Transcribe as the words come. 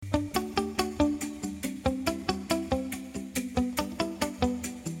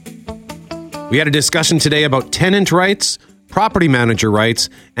We had a discussion today about tenant rights, property manager rights,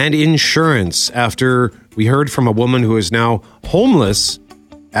 and insurance after we heard from a woman who is now homeless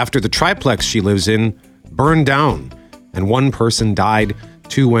after the triplex she lives in burned down and one person died,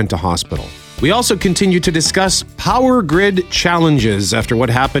 2 went to hospital. We also continue to discuss power grid challenges after what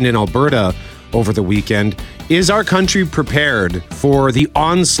happened in Alberta over the weekend. Is our country prepared for the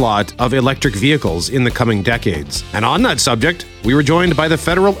onslaught of electric vehicles in the coming decades? And on that subject, we were joined by the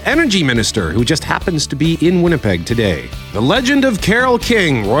federal energy minister, who just happens to be in Winnipeg today. The Legend of Carole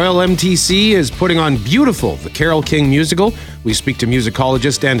King, Royal MTC, is putting on Beautiful, the Carole King musical. We speak to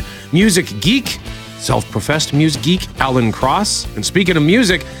musicologist and music geek, self-professed music geek Alan Cross. And speaking of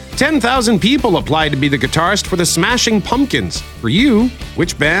music, 10,000 people applied to be the guitarist for the Smashing Pumpkins. For you,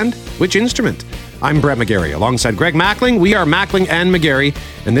 which band, which instrument? I'm Brett McGarry. Alongside Greg Mackling, we are Mackling and McGarry,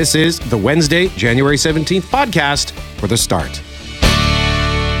 and this is the Wednesday, January 17th podcast for The Start.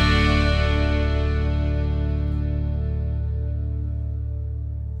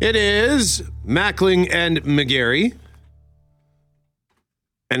 It is Mackling and McGarry.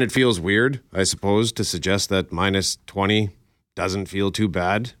 And it feels weird, I suppose, to suggest that minus 20 doesn't feel too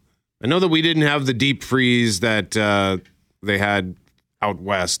bad. I know that we didn't have the deep freeze that they had out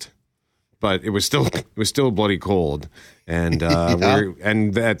west, but it was still bloody cold. And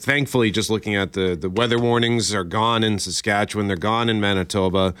thankfully, just looking at the weather warnings are gone in Saskatchewan, they're gone in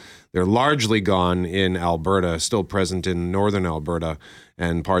Manitoba, they're largely gone in Alberta, still present in northern Alberta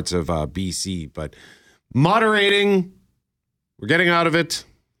and parts of BC. But moderating, we're getting out of it.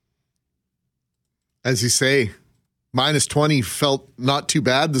 As you say, minus 20 felt not too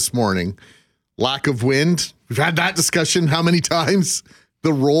bad this morning. Lack of wind. We've had that discussion how many times?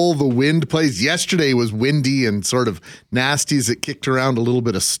 The role the wind plays. Yesterday was windy and sort of nasty as it kicked around a little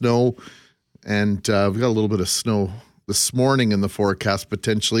bit of snow. And we've got a little bit of snow this morning in the forecast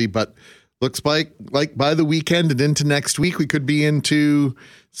potentially. But looks like by the weekend and into next week, we could be into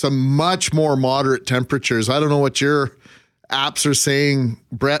some much more moderate temperatures. I don't know what your apps are saying,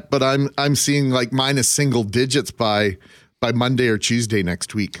 Brett, but I'm seeing like minus single digits by Monday or Tuesday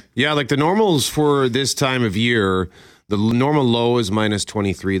next week. Yeah, like the normals for this time of year, the normal low is minus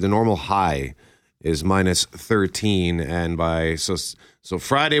 23, the normal high is minus 13, and so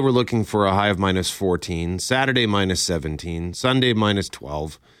Friday we're looking for a high of minus 14, Saturday minus 17, Sunday minus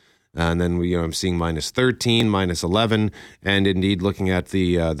 12. And then I'm seeing minus 13, minus 11, and indeed looking at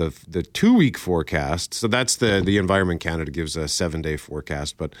the 2-week forecast. So that's the Environment Canada gives a 7-day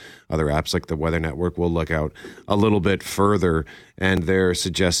forecast, but other apps like the Weather Network will look out a little bit further, and they're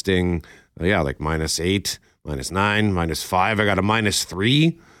suggesting, like minus 8, minus 9, minus 5. I got a minus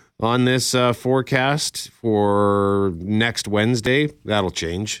 3 on this forecast for next Wednesday. That'll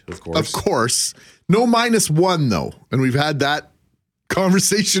change, of course. Of course. No minus 1, though, and we've had that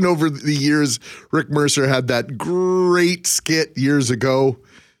conversation over the years. Rick Mercer had that great skit years ago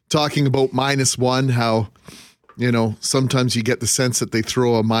talking about minus 1, how, sometimes you get the sense that they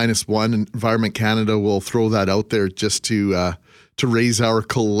throw a minus 1 and Environment Canada will throw that out there just to raise our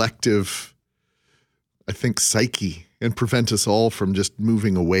collective, I think, psyche and prevent us all from just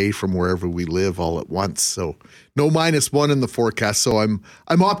moving away from wherever we live all at once. So no minus 1 in the forecast. So I'm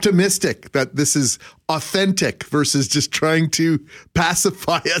optimistic that this is authentic versus just trying to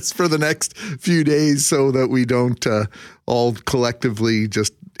pacify us for the next few days so that we don't all collectively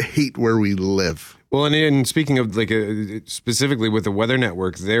just hate where we live. Well, and speaking of specifically with the Weather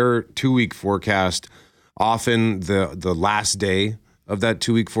Network, their 2-week forecast, often the last day of that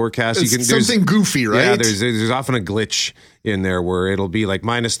 2-week forecast, it's something goofy, right? Yeah, there's often a glitch in there where it'll be like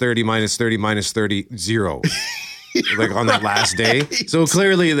minus 30, minus 30, minus 30, 0. Like on that last day. So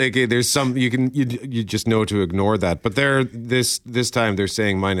clearly, there's some you just know to ignore that. But this time they're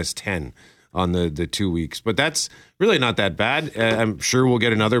saying minus 10 on the 2 weeks. But that's really not that bad. I'm sure we'll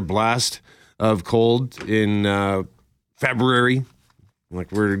get another blast of cold in February. Like,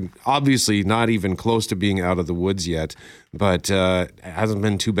 we're obviously not even close to being out of the woods yet, but it hasn't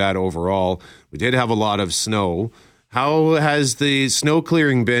been too bad overall. We did have a lot of snow. How has the snow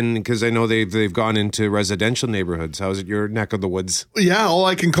clearing been? Because I know they've gone into residential neighborhoods. How's it your neck of the woods? Yeah, all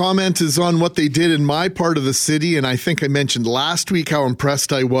I can comment is on what they did in my part of the city, and I think I mentioned last week how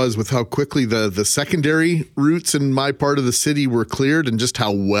impressed I was with how quickly the secondary routes in my part of the city were cleared and just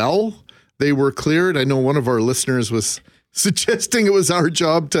how well they were cleared. I know one of our listeners was suggesting it was our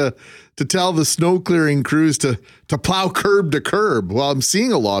job to tell the snow clearing crews to plow curb to curb. Well, I'm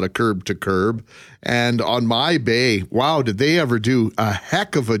seeing a lot of curb to curb. And on my bay, wow, did they ever do a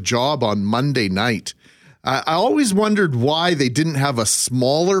heck of a job on Monday night. I always wondered why they didn't have a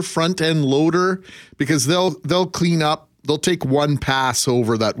smaller front end loader, because they'll clean up they'll take one pass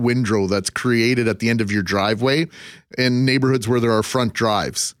over that windrow that's created at the end of your driveway in neighborhoods where there are front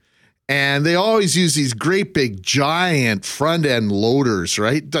drives. And they always use these great big giant front end loaders,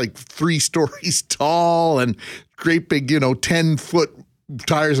 right? Like 3 stories tall and great big, 10-foot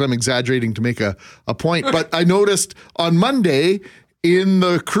tires. I'm exaggerating to make a point. But I noticed on Monday in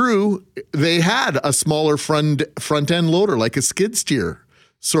the crew, they had a smaller front end loader, like a skid steer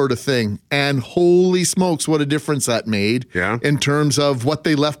sort of thing. And holy smokes, what a difference that made in terms of what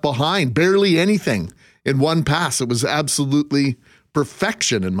they left behind. Barely anything in one pass. It was absolutely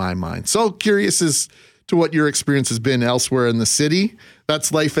perfection in my mind. So curious as to what your experience has been elsewhere in the city.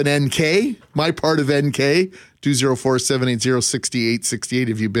 That's life in NK, my part of NK, 204-780-6868.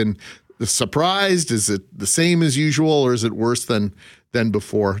 Have you been surprised? Is it the same as usual, or is it worse than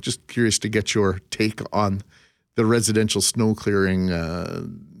before? Just curious to get your take on the residential snow clearing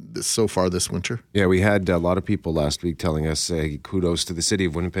so far this winter. Yeah, we had a lot of people last week telling us kudos to the city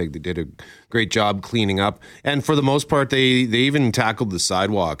of Winnipeg. They did a great job cleaning up. And for the most part, they even tackled the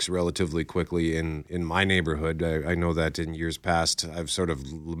sidewalks relatively quickly in my neighborhood. I know that in years past, I've sort of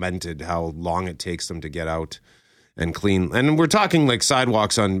lamented how long it takes them to get out and clean. And we're talking like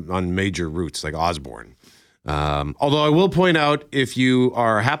sidewalks on major routes like Osborne. Although I will point out, if you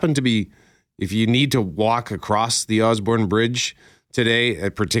need to walk across the Osborne Bridge today,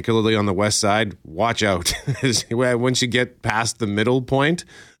 particularly on the west side, watch out. Once you get past the middle point,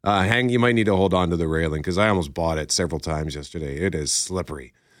 you might need to hold on to the railing, because I almost bought it several times yesterday. It is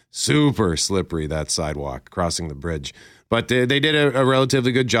slippery, super slippery, that sidewalk crossing the bridge. But they did a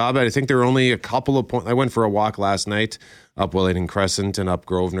relatively good job. I think there were only a couple of points. I went for a walk last night up Wellington Crescent and up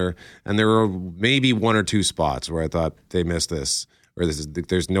Grosvenor, and there were maybe 1 or 2 spots where I thought they missed this. Or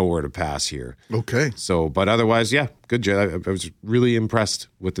there's nowhere to pass here. Okay. So, but otherwise, yeah, good job. I was really impressed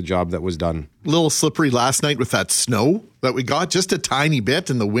with the job that was done. A little slippery last night with that snow that we got, just a tiny bit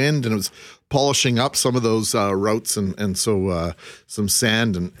in the wind, and it was polishing up some of those routes, and so some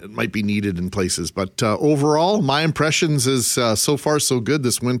sand, and it might be needed in places. But overall, my impressions is so far so good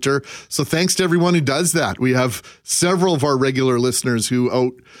this winter. So thanks to everyone who does that. We have several of our regular listeners who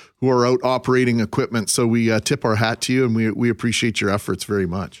are out operating equipment. So we tip our hat to you, and we appreciate your efforts very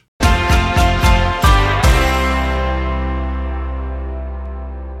much.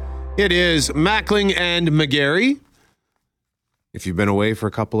 It is Mackling and McGarry. If you've been away for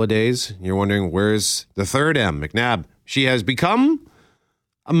a couple of days, you're wondering, where's the third M, McNabb? She has become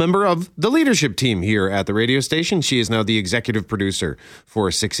a member of the leadership team here at the radio station. She is now the executive producer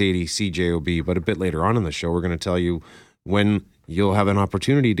for 680 CJOB. But a bit later on in the show, we're going to tell you when you'll have an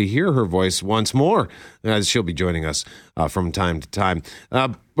opportunity to hear her voice once more, as she'll be joining us from time to time.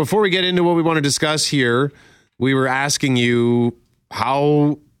 Before we get into what we want to discuss here, we were asking you,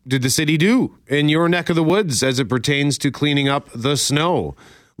 how did the city do in your neck of the woods as it pertains to cleaning up the snow?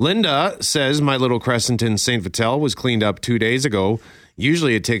 Linda says my little crescent in St. Vital was cleaned up 2 days ago.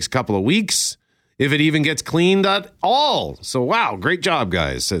 Usually it takes a couple of weeks, if it even gets cleaned at all. So, wow, great job,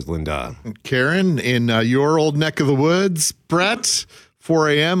 guys, says Linda. Karen, in your old neck of the woods, Brett, 4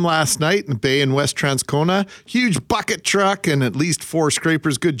 a.m. last night in the Bay in West Transcona. Huge bucket truck and at least 4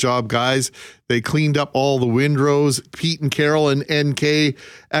 scrapers. Good job, guys. They cleaned up all the windrows. Pete and Carol and NK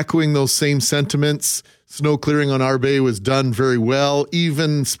echoing those same sentiments. Snow clearing on our bay was done very well.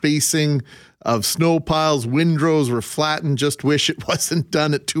 Even spacing of snow piles, windrows were flattened. Just wish it wasn't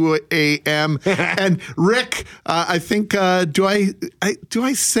done at 2 a.m. And Rick, I think, do I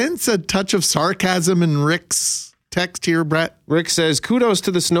sense a touch of sarcasm in Rick's text here, Brett? Rick says, kudos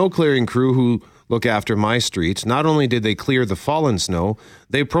to the snow clearing crew who look after my street. Not only did they clear the fallen snow,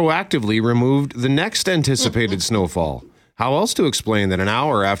 they proactively removed the next anticipated snowfall. How else to explain that an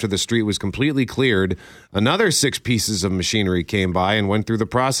hour after the street was completely cleared, another 6 pieces of machinery came by and went through the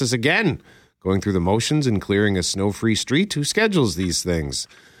process again, going through the motions and clearing a snow-free street? Who schedules these things?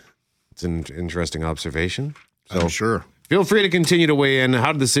 It's an interesting observation. I'm sure. Feel free to continue to weigh in.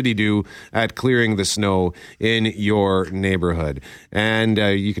 How did the city do at clearing the snow in your neighborhood? And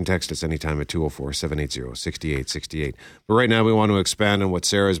you can text us anytime at 204-780-6868. But right now we want to expand on what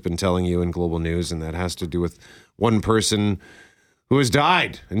Sarah's been telling you in Global News, and that has to do with one person who has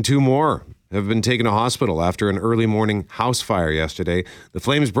died and 2 more have been taken to hospital after an early morning house fire yesterday. The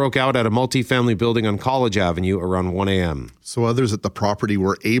flames broke out at a multifamily building on College Avenue around 1 a.m. So others at the property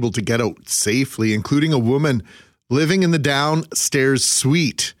were able to get out safely, including a woman living in the downstairs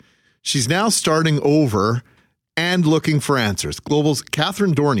suite. She's now starting over and looking for answers. Global's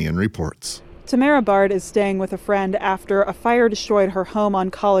Catherine Dornian reports. Tamara Bard is staying with a friend after a fire destroyed her home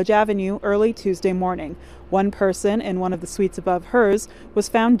on College Avenue early Tuesday morning. One person in one of the suites above hers was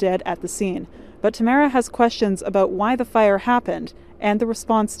found dead at the scene. But Tamara has questions about why the fire happened and the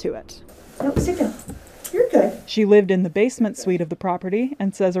response to it. No, sit down. You're good. She lived in the basement suite of the property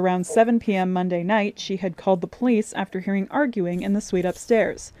and says around 7 p.m. Monday night she had called the police after hearing arguing in the suite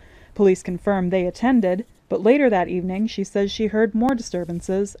upstairs. Police confirmed they attended, but later that evening she says she heard more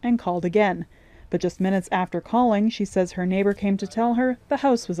disturbances and called again. But just minutes after calling, she says her neighbor came to tell her the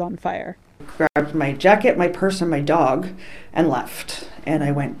house was on fire. Grabbed my jacket, my purse, and my dog and left. And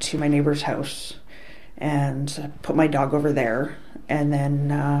I went to my neighbor's house and put my dog over there. And then,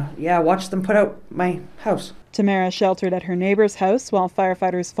 watched them put out my house. Tamara sheltered at her neighbor's house while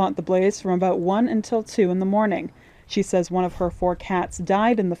firefighters fought the blaze from about 1 until 2 in the morning. She says one of her 4 cats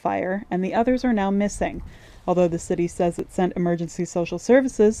died in the fire and the others are now missing. Although the city says it sent emergency social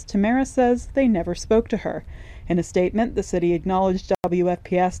services, Tamara says they never spoke to her. In a statement, the city acknowledged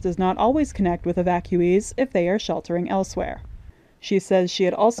WFPS does not always connect with evacuees if they are sheltering elsewhere. She says she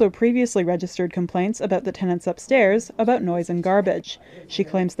had also previously registered complaints about the tenants upstairs about noise and garbage. She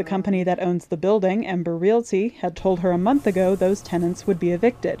claims the company that owns the building, Ember Realty, had told her a month ago those tenants would be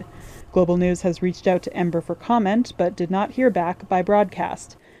evicted. Global News has reached out to Ember for comment, but did not hear back by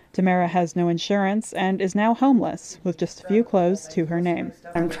broadcast. Tamara has no insurance and is now homeless, with just a few clothes to her name.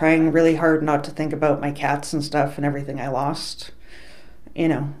 I'm trying really hard not to think about my cats and stuff and everything I lost.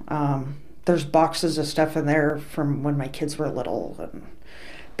 There's boxes of stuff in there from when my kids were little, and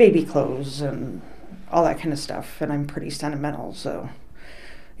baby clothes and all that kind of stuff. And I'm pretty sentimental, so,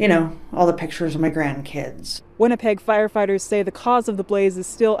 all the pictures of my grandkids. Winnipeg firefighters say the cause of the blaze is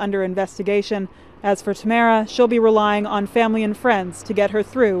still under investigation. As for Tamara, she'll be relying on family and friends to get her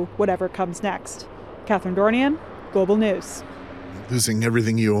through whatever comes next. Catherine Dornian, Global News. Losing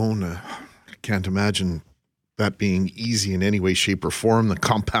everything you own, I can't imagine that being easy in any way, shape, or form,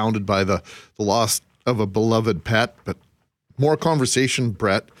 compounded by the loss of a beloved pet. But more conversation,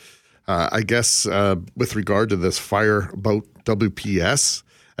 Brett, I guess, with regard to this fire about WPS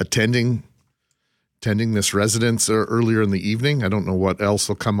attending this residence earlier in the evening. I don't know what else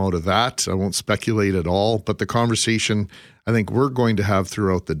will come out of that. I won't speculate at all. But the conversation I think we're going to have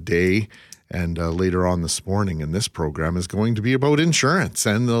throughout the day and later on this morning in this program is going to be about insurance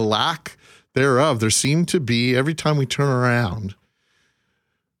and the lack thereof. There seem to be, every time we turn around,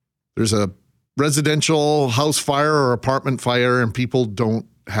 there's a residential house fire or apartment fire and people don't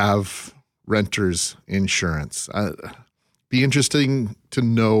have renters insurance. Be interesting to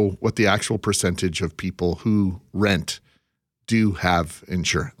know what the actual percentage of people who rent do have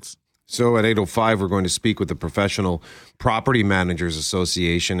insurance. So at 8:05, we're going to speak with the Professional Property Managers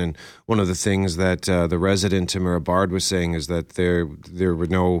Association. And one of the things that the resident, Tamara Bard, was saying is that there were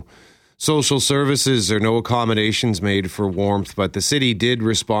no social services or no accommodations made for warmth, but the city did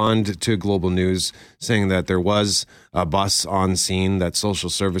respond to Global News saying that there was a bus on scene, that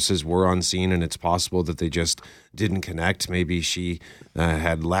social services were on scene, and it's possible that they just didn't connect. Maybe she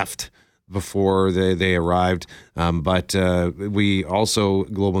had left before they arrived. But we also,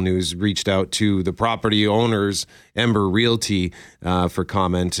 Global News, reached out to the property owners, Ember Realty, for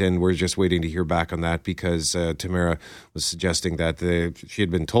comment, and we're just waiting to hear back on that because Tamara was suggesting that she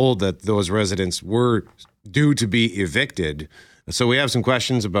had been told that those residents were due to be evicted. So we have some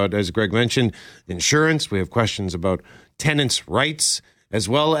questions about, as Greg mentioned, insurance. We have questions about tenants' rights, as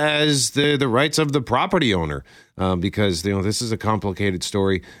well as the rights of the property owner, because this is a complicated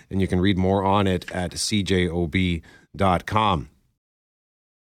story, and you can read more on it at cjob.com.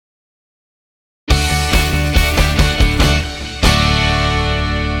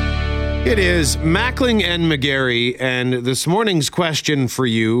 It is Mackling and McGarry, and this morning's question for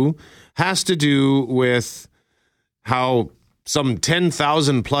you has to do with how some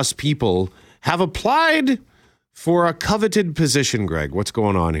 10,000 plus people have applied for a coveted position. Greg, what's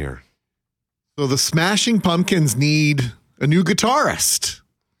going on here? So the Smashing Pumpkins need a new guitarist.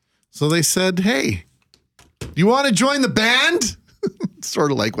 So they said, hey, do you want to join the band?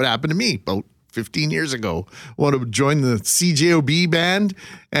 Sort of like what happened to me about 15 years ago. I want to join the CJOB band,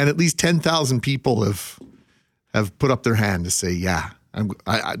 and at least 10,000 people have put up their hand to say, yeah,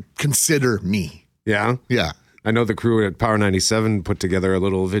 I consider me. Yeah? Yeah. I know the crew at Power 97 put together a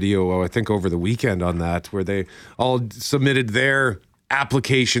little video, I think over the weekend on that, where they all submitted their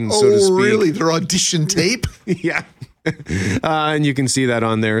applications, so to speak. Oh, really? Their audition tape? Yeah. And you can see that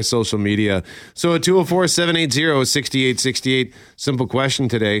on their social media. So at 204-780-6868, simple question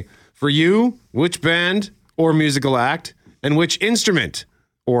today. For you, which band or musical act and which instrument?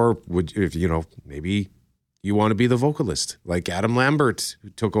 Or would, if maybe you want to be the vocalist, like Adam Lambert, who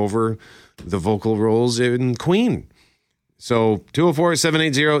took over the vocal roles in Queen. So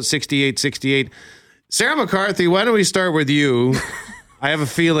 204-780-6868. Sarah McCarthy, why don't we start with you? I have a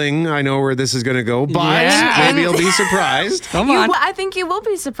feeling I know where this is going to go, but maybe you'll be surprised. Come on. I think you will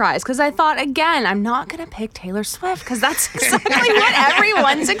be surprised because I thought, again, I'm not going to pick Taylor Swift because that's exactly what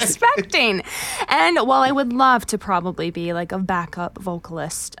everyone's expecting. And while I would love to probably be like a backup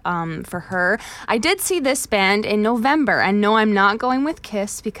vocalist for her, I did see this band in November. And no, I'm not going with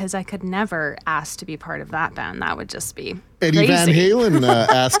Kiss because I could never ask to be part of that band. That would just be Eddie crazy. Van Halen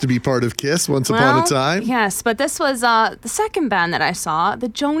asked to be part of Kiss once upon a time. Yes, but this was the second band that I saw, the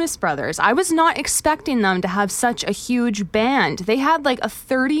Jonas Brothers. I was not expecting them to have such a huge band. They had like a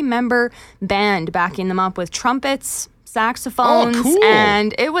 30-member band backing them up with trumpets, saxophones,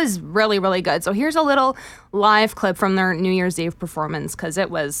 and it was really, really good. So here's a little live clip from their New Year's Eve performance because it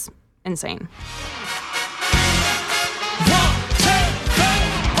was insane.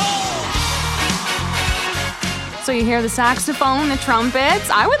 So you hear the saxophone, the trumpets.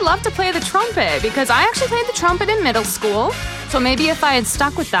 I would love to play the trumpet because I actually played the trumpet in middle school. So maybe if I had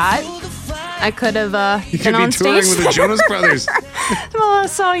stuck with that, I could have been on stage. You could be touring with the Jonas Brothers. Well,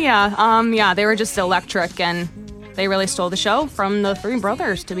 so yeah, they were just electric and they really stole the show from the three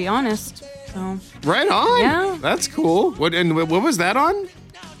brothers, to be honest. So Right on. Yeah. That's cool. What was that on?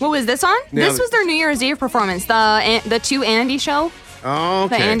 what was this on? Yeah. This was their New Year's Eve performance, the two Andy show. Oh,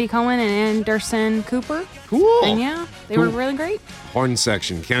 okay. The Andy Cohen and Anderson Cooper. Cool. And yeah, they were really great. Horn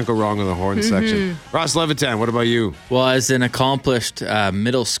section. Can't go wrong with the horn section. Ross Levitan, what about you? Well, as an accomplished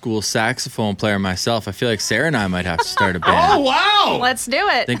middle school saxophone player myself, I feel like Sarah and I might have to start a band. Oh, wow. Let's do it.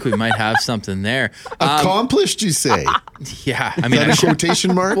 I think we might have something there. Accomplished, you say? Yeah, I mean, That a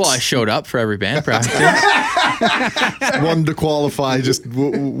quotation marks? well, I showed up for every band practice. One to qualify just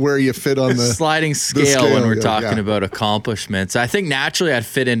where you fit on the Sliding scale, scale, when we're yeah, talking yeah. about accomplishments. I think naturally I'd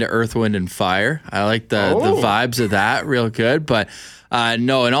fit into Earth, Wind, and Fire. I like the vibes of that real good. But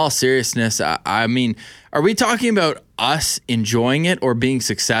no, in all seriousness, I mean, are we talking about us enjoying it or being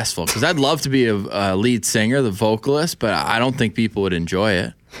successful? Because I'd love to be a lead singer, the vocalist, but I don't think people would enjoy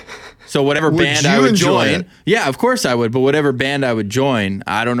it. So whatever band I would join, yeah, of course I would. But whatever band I would join,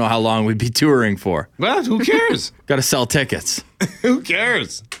 I don't know how long we'd be touring for. Well, who cares? Got to sell tickets. Who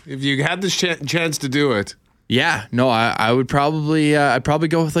cares? If you had the chance to do it. Yeah, no, I would probably I'd probably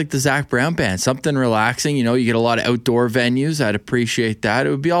go with like the Zach Brown band, something relaxing. You know, you get a lot of outdoor venues. I'd appreciate that. It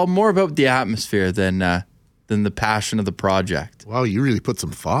would be all more about the atmosphere than the passion of the project. Wow, you really put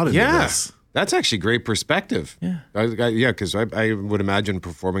some thought into this. That's actually great perspective. Yeah. Because I would imagine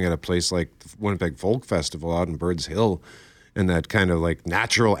performing at a place like the Winnipeg Folk Festival out in Birds Hill and that kind of like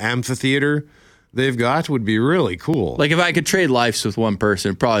natural amphitheater they've got would be really cool. Like if I could trade lives with one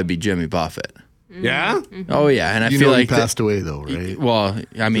person, it'd probably be Jimmy Buffett. Yeah? Oh yeah, and I You feel know like he passed away though, right? Well,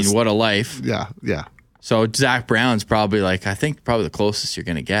 I mean, what a life. Yeah. So Zach Brown's probably probably the closest you're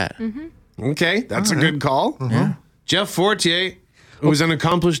gonna get. Okay, that's a good call. Yeah. Jeff Fortier, who's an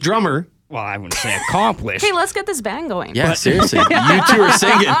accomplished drummer. Well, I wouldn't say accomplished. Hey, let's get this band going. Yeah, seriously, you two are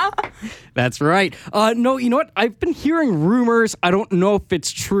singing. That's right. No, you know what? I've been hearing rumors. I don't know if it's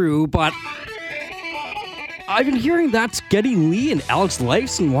true, but I've been hearing that's Geddy Lee and Alex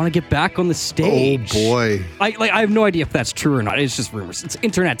Lifeson want to get back on the stage. Oh boy. I have no idea if that's true or not. It's just rumors. It's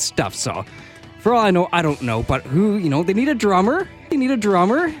internet stuff, so for all I know, I don't know. But they need a drummer.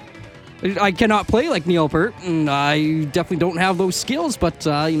 I cannot play like Neil Peart, and I definitely don't have those skills, but,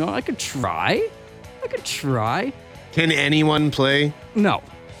 I could try. Can anyone play No.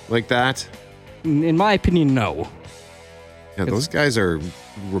 like that? In my opinion, no. Yeah, those guys are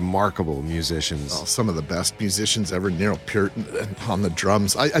remarkable musicians. Oh, some of the best musicians ever. Neil Peart on the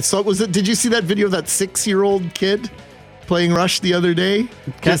drums. I saw, did you see that video of that 6-year-old kid playing Rush the other day?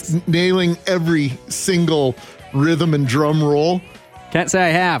 Just nailing every single rhythm and drum roll. Can't say I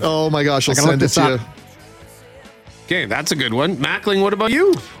have. Oh my gosh, I'll I can look send it this to you. up. Okay, that's a good one. Mackling, what about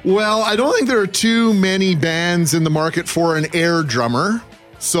you? Well, I don't think there are too many bands in the market for an air drummer,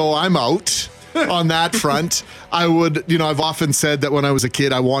 so I'm out on that front. I've often said that when I was a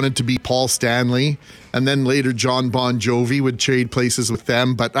kid, I wanted to be Paul Stanley, and then later John Bon Jovi, would trade places with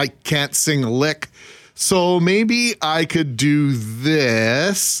them, but I can't sing a lick. So maybe I could do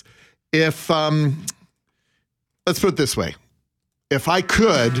this if, let's put it this way. If I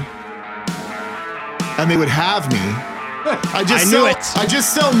could, and they would have me, I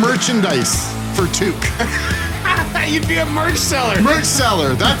just sell merchandise for Took. You'd be a merch seller. Merch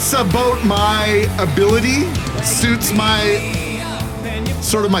seller. That's about my ability. Suits my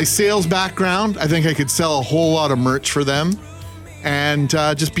sort of my sales background. I think I could sell a whole lot of merch for them. and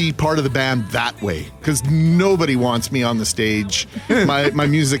just be part of the band that way, because nobody wants me on the stage. My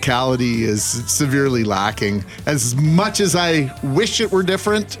musicality is severely lacking. As much as I wish it were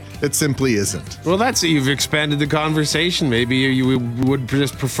different, it simply isn't. Well, that's you've expanded the conversation. Maybe you would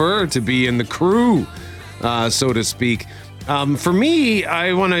just prefer to be in the crew, so to speak. For me,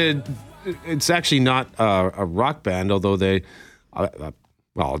 I want to. It's actually not a rock band, although they. Well,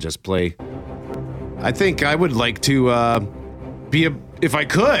 I'll just play. I think I would like to be if I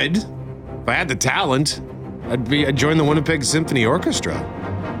could, if I had the talent, I'd join the Winnipeg Symphony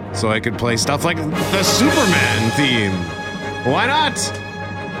Orchestra, so I could play stuff like the Superman theme. Why not?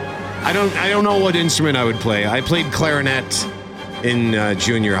 I don't know what instrument I would play. I played clarinet in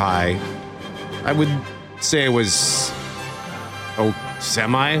junior high. I would say I was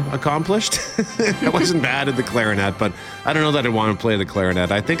semi-accomplished. I wasn't bad at the clarinet, but I don't know that I'd want to play the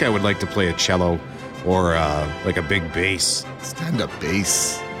clarinet. I think I would like to play a cello or like a big bass. Stand-up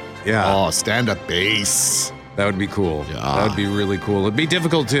bass. Yeah. Oh, stand-up bass. That would be cool. Yeah. That would be really cool. It'd be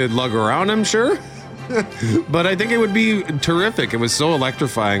difficult to lug around, I'm sure. But I think it would be terrific. It was so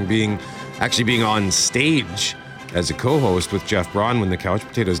electrifying being on stage as a co-host with Jeff Braun when the Couch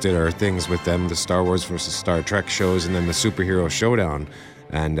Potatoes did our things with them, the Star Wars versus Star Trek shows, and then the Superhero Showdown.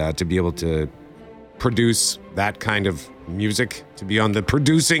 And to be able to produce that kind of music, to be on the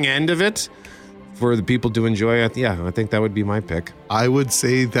producing end of it for the people to enjoy it, yeah, I think that would be my pick. I would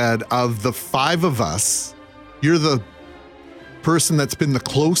say that of the five of us, you're the person that's been the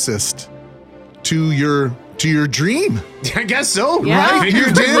closest to your dream. I guess so. Yeah. Right?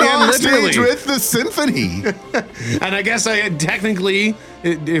 You've been on stage Literally. with the symphony. And I guess I had technically,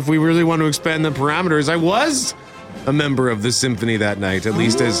 if we really want to expand the parameters, I was a member of the symphony that night, at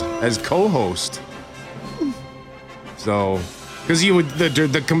least as co-host. So, because you would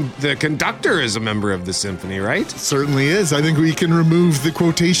the conductor is a member of the symphony, right? Certainly is. I think we can remove the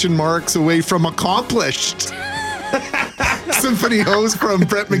quotation marks away from accomplished. Symphony host from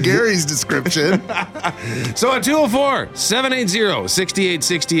Brett McGarry's description. So at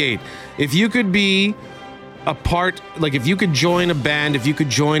 204-780-6868, if you could be a part, like if you could join a band, if you could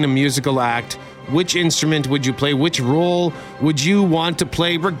join a musical act, which instrument would you play? Which role would you want to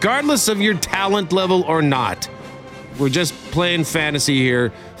play, regardless of your talent level or not? We're just playing fantasy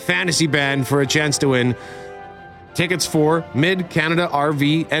here. Fantasy band for a chance to win tickets for Mid-Canada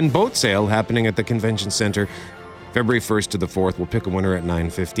RV and Boat Sale happening at the Convention Centre February 1st to the 4th. We'll pick a winner at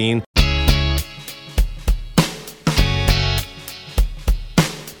 9:15.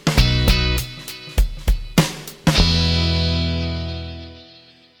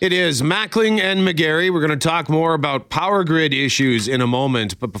 It is Mackling and McGarry. We're going to talk more about power grid issues in a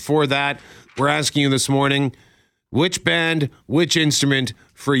moment. But before that, we're asking you this morning, which band, which instrument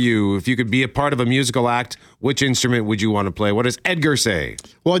for you? If you could be a part of a musical act, which instrument would you want to play? What does Edgar say?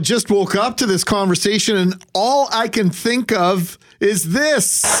 Well, I just woke up to this conversation, and all I can think of is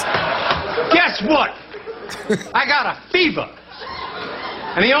this. Guess what? I got a fever.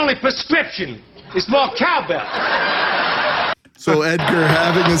 And the only prescription is more cowbell. So Edgar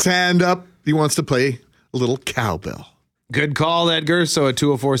having his hand up, he wants to play a little cowbell. Good call, Edgar. So at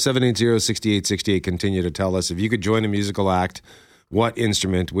 204-780-6868, continue to tell us if you could join a musical act, what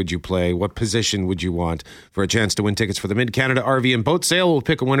instrument would you play? What position would you want? For a chance to win tickets for the Mid-Canada RV and Boat Sale, we'll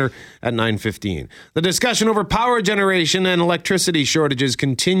pick a winner at 9:15. The discussion over power generation and electricity shortages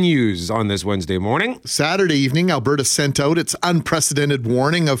continues on this Wednesday morning. Saturday evening, Alberta sent out its unprecedented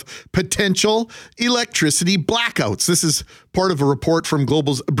warning of potential electricity blackouts. This is part of a report from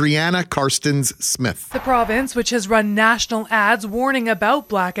Global's Brianna Karstens-Smith. The province, which has run national ads warning about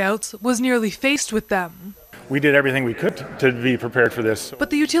blackouts, was nearly faced with them. We did everything we could to be prepared for this. But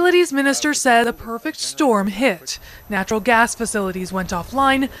the utilities minister said the perfect storm hit. Natural gas facilities went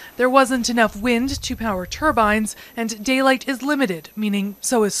offline, there wasn't enough wind to power turbines, and daylight is limited, meaning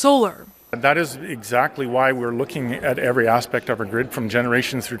so is solar. That is exactly why we're looking at every aspect of our grid, from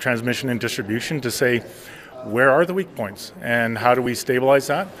generation through transmission and distribution, to say, where are the weak points and how do we stabilize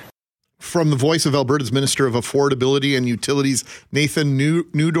that? From the voice of Alberta's Minister of Affordability and Utilities, Nathan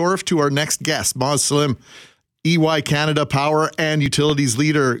Newdorf, to our next guest, Moz Slim, EY Canada Power and Utilities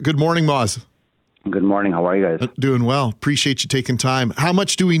Leader. Good morning, Moz. Good morning. How are you guys? Doing well. Appreciate you taking time. How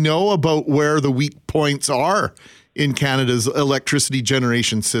much do we know about where the weak points are in Canada's electricity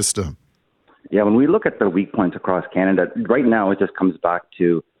generation system? Yeah, when we look at the weak points across Canada, right now it just comes back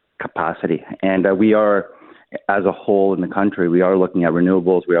to capacity. And we are, as a whole in the country, we are looking at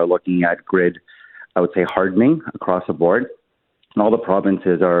renewables. We are looking at grid, I would say, hardening across the board. And all the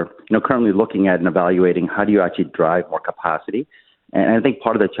provinces are, currently looking at and evaluating how do you actually drive more capacity. And I think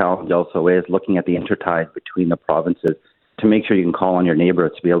part of the challenge also is looking at the intertie between the provinces to make sure you can call on your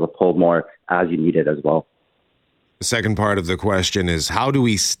neighbors to be able to pull more as you need it as well. The second part of the question is, how do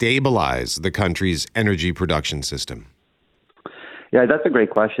we stabilize the country's energy production system? Yeah, that's a great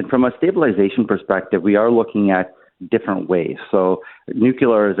question. From a stabilization perspective, we are looking at different ways. So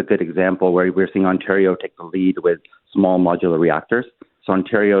nuclear is a good example where we're seeing Ontario take the lead with small modular reactors. So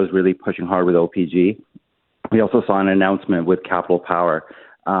Ontario is really pushing hard with OPG. We also saw an announcement with Capital Power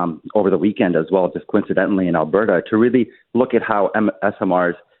over the weekend as well, just coincidentally in Alberta, to really look at how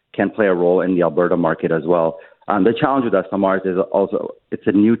SMRs can play a role in the Alberta market as well. The challenge with SMRs is also it's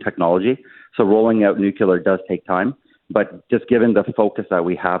a new technology, so rolling out nuclear does take time. But just given the focus that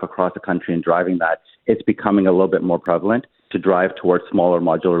we have across the country and driving that, it's becoming a little bit more prevalent to drive towards smaller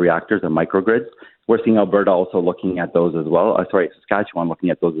modular reactors and microgrids. We're seeing Alberta also looking at those as well. Saskatchewan looking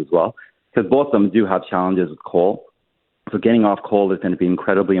at those as well, because both of them do have challenges with coal. So getting off coal is going to be an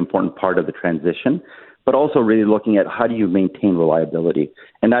incredibly important part of the transition, but also really looking at how do you maintain reliability.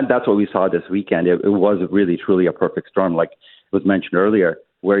 And that's what we saw this weekend. It was really, truly a perfect storm, like was mentioned earlier,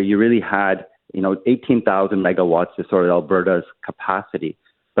 where you really had 18,000 megawatts is sort of Alberta's capacity.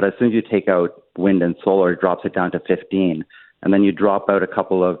 But as soon as you take out wind and solar, it drops it down to 15. And then you drop out a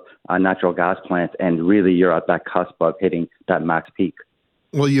couple of natural gas plants, and really you're at that cusp of hitting that max peak.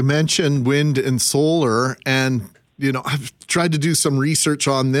 Well, you mentioned wind and solar, and I've tried to do some research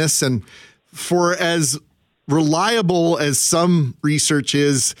on this, and for as reliable as some research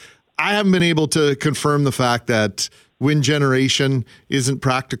is, I haven't been able to confirm the fact that wind generation isn't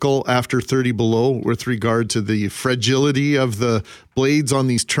practical after 30 below with regard to the fragility of the blades on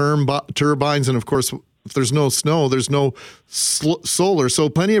these turbines. And of course, if there's no snow, there's no solar. So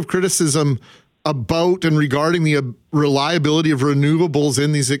plenty of criticism about and regarding the reliability of renewables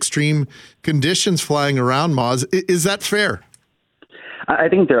in these extreme conditions flying around, Moz. Is that fair? I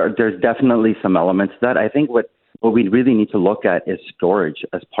think there's definitely some elements to that. I think what we really need to look at is storage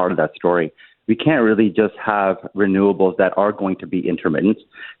as part of that story. We can't really just have renewables that are going to be intermittent.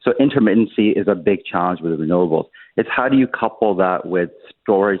 So intermittency is a big challenge with renewables. It's how do you couple that with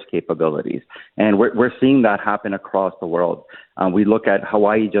storage capabilities? And we're seeing that happen across the world. We look at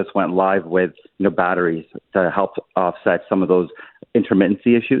Hawaii just went live with batteries to help offset some of those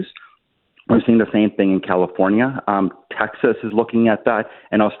intermittency issues. We're seeing the same thing in California. Texas is looking at that,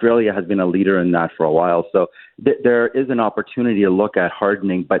 and Australia has been a leader in that for a while. So there is an opportunity to look at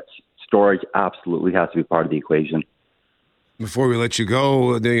hardening, but storage absolutely has to be part of the equation. Before we let you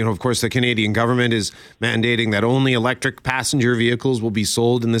go, of course, the Canadian government is mandating that only electric passenger vehicles will be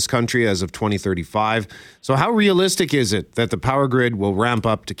sold in this country as of 2035. So how realistic is it that the power grid will ramp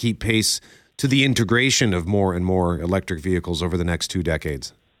up to keep pace to the integration of more and more electric vehicles over the next 2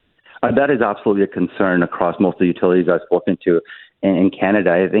 decades? That is absolutely a concern across most of the utilities I've spoken to in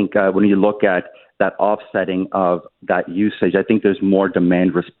Canada. I think when you look at that offsetting of that usage, I think there's more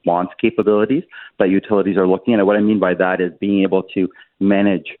demand response capabilities that utilities are looking at. And what I mean by that is being able to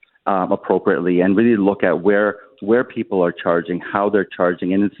manage appropriately and really look at where people are charging, how they're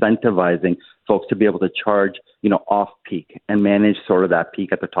charging, and incentivizing folks to be able to charge, off peak and manage sort of that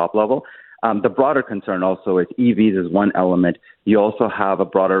peak at the top level. The broader concern also is EVs is one element. You also have a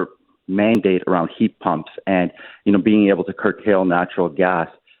broader mandate around heat pumps and, being able to curtail natural gas.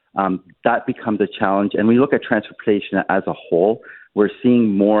 That becomes a challenge. And when you look at transportation as a whole, we're seeing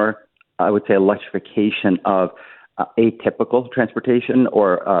more, I would say, electrification of atypical transportation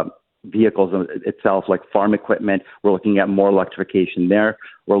or vehicles itself, like farm equipment. We're looking at more electrification there.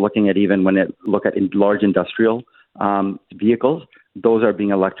 We're looking at even look at large industrial vehicles, those are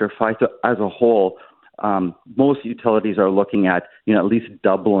being electrified. So as a whole, most utilities are looking at, at least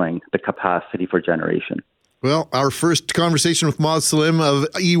doubling the capacity for generation. Well, our first conversation with Moz Salim of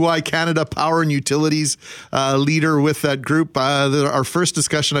EY Canada Power and Utilities, leader with that group. Our first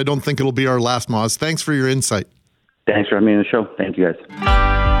discussion, I don't think it'll be our last, Moz. Thanks for your insight. Thanks for having me on the show. Thank you, guys.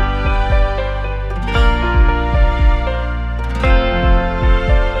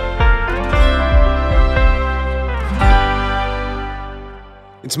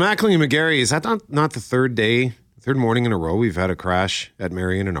 It's Mackling and McGarry. Is that not the third morning in a row we've had a crash at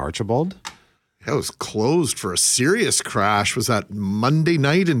Marion and Archibald? It was closed for a serious crash. Was that Monday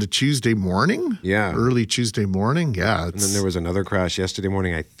night into Tuesday morning? Yeah. Early Tuesday morning. Yeah. And then there was another crash yesterday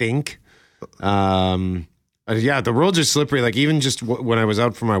morning, I think. The roads are slippery. Like even just when I was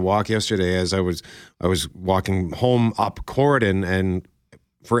out for my walk yesterday, as I was walking home up Corridon, and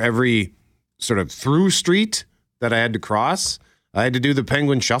for every sort of through street that I had to cross, I had to do the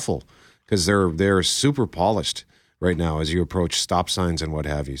Penguin Shuffle because they're super polished right now as you approach stop signs and what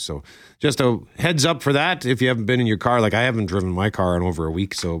have you. So just a heads up for that if you haven't been in your car. Like I haven't driven my car in over a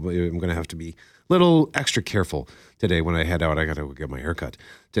week, so I'm going to have to be little extra careful today when I head out. I got to get my haircut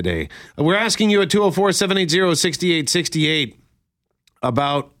today. We're asking you at 204-780-6868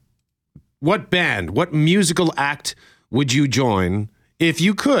 about what band, what musical act would you join if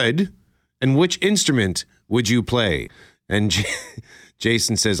you could, and which instrument would you play? And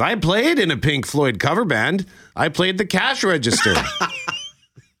Jason says, I played in a Pink Floyd cover band. I played the cash register.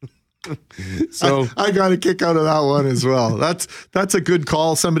 So I got a kick out of that one as well. That's a good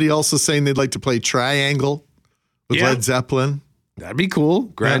call. Somebody else is saying they'd like to play Triangle with Led Zeppelin. That'd be cool.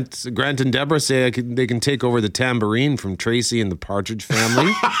 Grant and Deborah say they can take over the tambourine from Tracy and the Partridge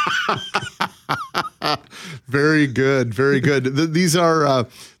Family. Very good. Very good. These are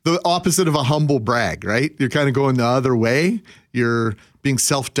the opposite of a humble brag, right? You're kind of going the other way. You're being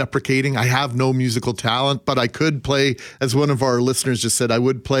self-deprecating. I have no musical talent, but I could play, as one of our listeners just said, I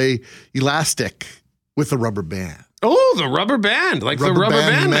would play Elastic with a rubber band. Oh, the rubber band, like the rubber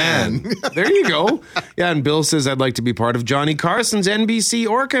band man. There you go. Yeah, and Bill says, I'd like to be part of Johnny Carson's NBC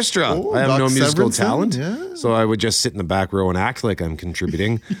orchestra. Oh, I have no musical Severinsen, talent, yeah. so I would just sit in the back row and act like I'm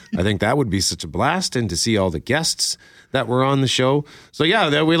contributing. I think that would be such a blast, and to see all the guests that were on the show. So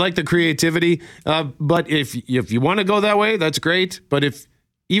yeah, we like the creativity. But if you want to go that way, that's great. But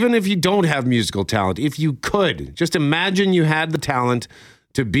even if you don't have musical talent, if you could, just imagine you had the talent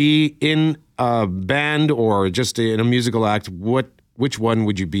to be in a band or just in a musical act, which one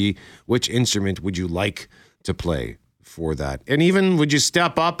would you be? Which instrument would you like to play for that? And even would you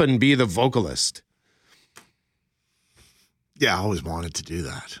step up and be the vocalist? Yeah, I always wanted to do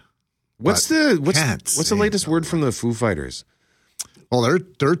that. What's the latest word from the Foo Fighters? Well,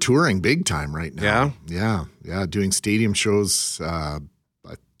 they're touring big time right now. Yeah? Yeah, doing stadium shows. I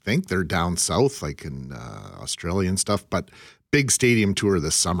think they're down south, like in Australia and stuff, but big stadium tour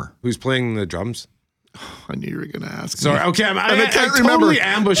this summer. Who's playing the drums? I knew you were going to ask. Sorry, me. okay, I can't totally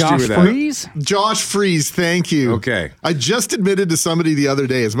ambushed you with that. Josh Freese, thank you. Okay. I just admitted to somebody the other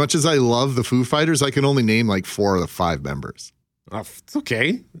day, as much as I love the Foo Fighters, I can only name like 4 of the 5 members. It's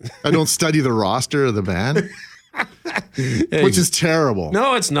okay. I don't study the roster of the band, which is terrible.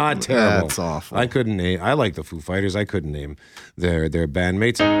 No, it's not terrible. That's awful. I couldn't name. I like the Foo Fighters. I couldn't name their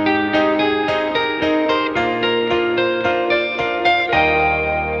bandmates.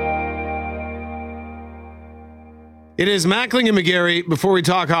 It is Mackling and McGarry. Before we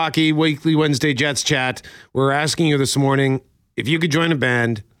talk hockey, weekly Wednesday Jets chat, we're asking you this morning, if you could join a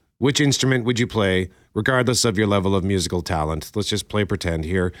band, which instrument would you play, regardless of your level of musical talent? Let's just play pretend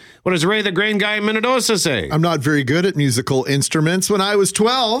here. What does Ray the Grain Guy in Minnedosa say? I'm not very good at musical instruments. When I was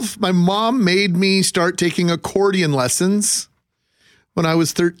 12, my mom made me start taking accordion lessons. When I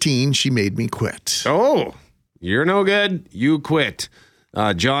was 13, she made me quit. Oh, you're no good. You quit.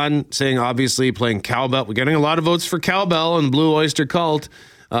 John saying, obviously, playing cowbell. We're getting a lot of votes for cowbell and Blue Oyster Cult.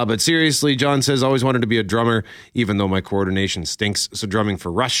 But seriously, John says, always wanted to be a drummer, even though my coordination stinks. So drumming for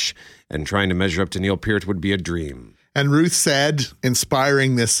Rush and trying to measure up to Neil Peart would be a dream. And Ruth said,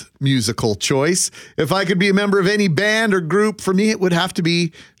 inspiring this musical choice, if I could be a member of any band or group, for me, it would have to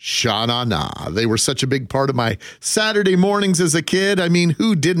be Sha-Na-Na. They were such a big part of my Saturday mornings as a kid. I mean,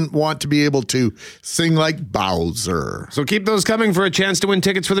 who didn't want to be able to sing like Bowser? So keep those coming for a chance to win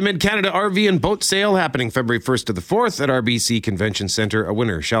tickets for the Mid-Canada RV and Boat Sale happening February 1st to the 4th at RBC Convention Centre. A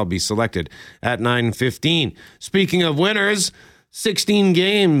winner shall be selected at 9:15. Speaking of winners, 16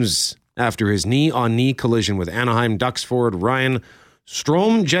 games after his knee-on-knee collision with Anaheim Ducks forward Ryan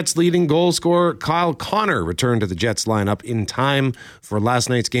Strome, Jets leading goal scorer Kyle Connor returned to the Jets lineup in time for last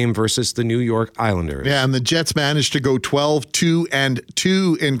night's game versus the New York Islanders. Yeah, and the Jets managed to go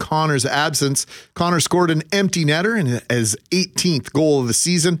 12-2-2 in Connor's absence. Connor scored an empty netter in his 18th goal of the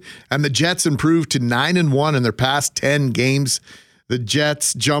season, and the Jets improved to 9-1 in their past 10 games. The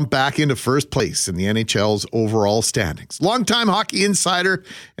Jets jump back into first place in the NHL's overall standings. Longtime hockey insider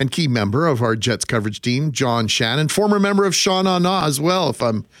and key member of our Jets coverage team, John Shannon, former member of Sha-Na-Na as well, if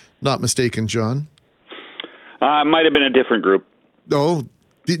I'm not mistaken, John. It might have been a different group. Oh,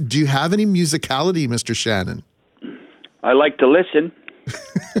 do you have any musicality, Mr. Shannon? I like to listen.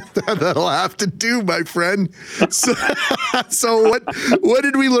 That'll have to do, my friend. So what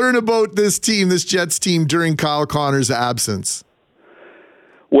did we learn about this team, this Jets team, during Kyle Connor's absence?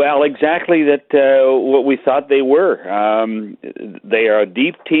 Well, exactly what we thought they were. They are a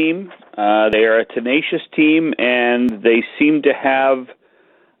deep team. They are a tenacious team, and they seem to have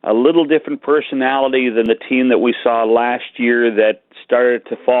a little different personality than the team that we saw last year that started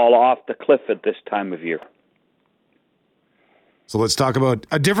to fall off the cliff at this time of year. So let's talk about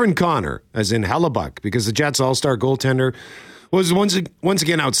a different Connor, as in Hellebuck, because the Jets all-star goaltender Was once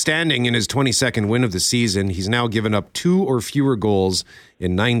again outstanding in his 22nd win of the season. He's now given up 2 or fewer goals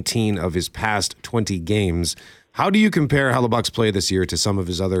in 19 of his past 20 games. How do you compare Hellebuyck's play this year to some of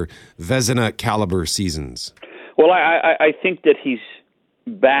his other Vezina caliber seasons? Well, I think that he's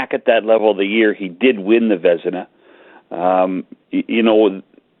back at that level of the year. He did win the Vezina.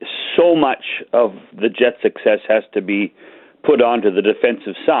 So much of the Jets' success has to be put onto the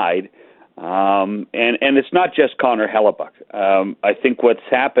defensive side. And it's not just Connor Hellebuyck. I think what's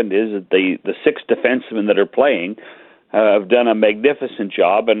happened is that the 6 defensemen that are playing have done a magnificent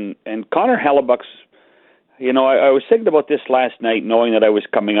job. And Connor Hellebuyck's, I was thinking about this last night, knowing that I was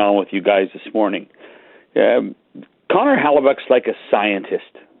coming on with you guys this morning. Connor Hellebuyck's like a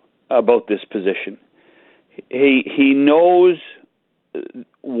scientist about this position. He knows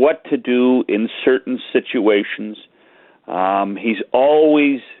what to do in certain situations. He's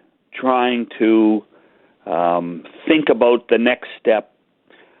always trying to think about the next step.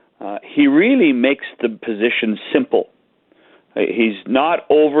 He really makes the position simple. He's not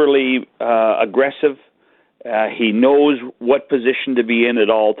overly aggressive. He knows what position to be in at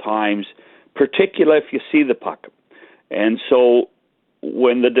all times, particularly if you see the puck. And so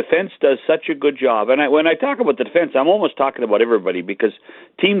when the defense does such a good job, and when I talk about the defense, I'm almost talking about everybody, because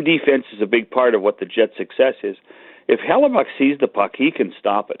team defense is a big part of what the Jets' success is. If Hellebuyck sees the puck, he can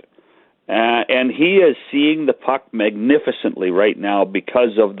stop it. And he is seeing the puck magnificently right now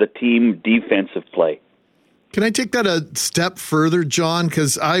because of the team defensive play. Can I take that a step further, John?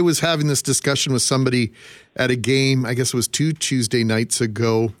 Because I was having this discussion with somebody at a game, I guess it was 2 Tuesday nights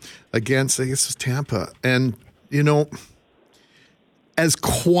ago, against, I guess it was Tampa. And, as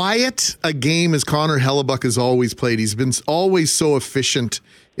quiet a game as Connor Hellebuyck has always played, he's been always so efficient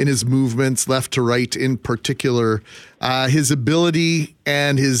in his movements, left to right in particular. His ability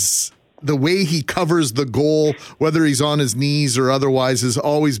and the way he covers the goal, whether he's on his knees or otherwise, has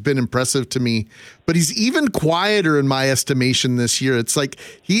always been impressive to me. But he's even quieter in my estimation this year. It's like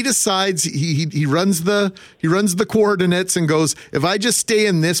he decides he runs the coordinates and goes, if I just stay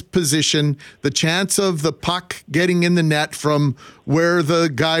in this position, the chance of the puck getting in the net from where the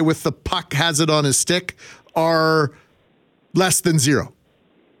guy with the puck has it on his stick are less than 0.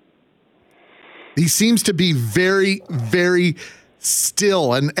 He seems to be very, very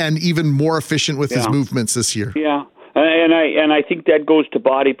still and even more efficient with his movements this year. Yeah, and I think that goes to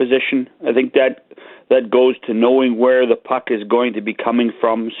body position. I think that goes to knowing where the puck is going to be coming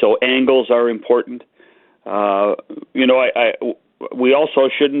from. So angles are important. We also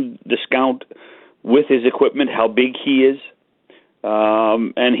shouldn't discount with his equipment how big he is,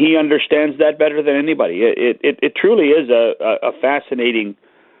 and he understands that better than anybody. It truly is a fascinating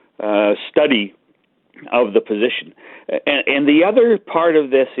study of the position. And the other part of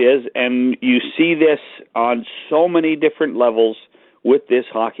this is, and you see this on so many different levels with this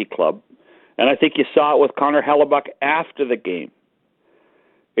hockey club, and I think you saw it with Connor Hellebuyck after the game.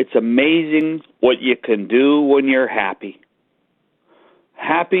 It's amazing what you can do when you're happy.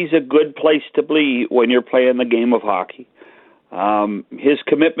 Happy's a good place to be when you're playing the game of hockey. His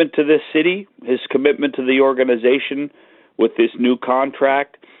commitment to this city, his commitment to the organization with this new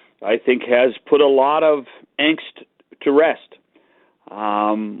contract, I think has put a lot of angst to rest.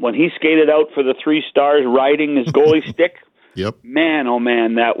 When he skated out for the 3 stars riding his goalie stick, yep. Man, oh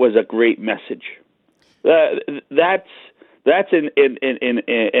man, that was a great message. That's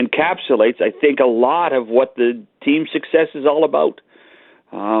encapsulates, I think, a lot of what the team success is all about.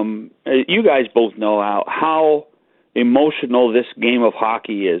 You guys both know how emotional this game of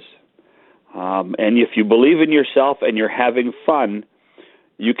hockey is. And if you believe in yourself and you're having fun,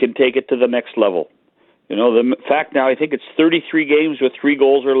 you can take it to the next level. The fact now, I think it's 33 games with 3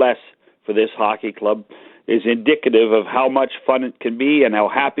 goals or less for this hockey club is indicative of how much fun it can be and how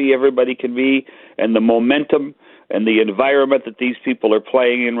happy everybody can be, and the momentum and the environment that these people are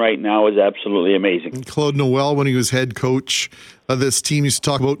playing in right now is absolutely amazing. And Claude Noel, when he was head coach of this team, used to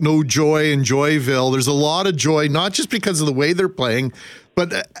talk about no joy in Joyville. There's a lot of joy, not just because of the way they're playing,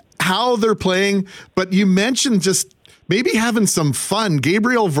 but how they're playing. But you mentioned just maybe having some fun.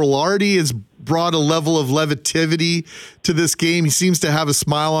 Gabriel Velarde has brought a level of levity to this game. He seems to have a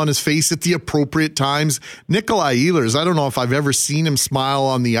smile on his face at the appropriate times. Nikolai Ehlers, I don't know if I've ever seen him smile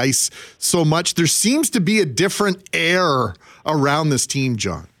on the ice so much. There seems to be a different air around this team,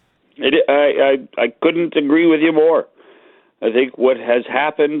 John. I couldn't agree with you more. I think what has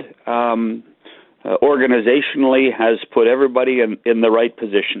happened organizationally has put everybody in the right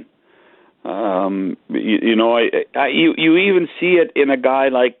position. You even see it in a guy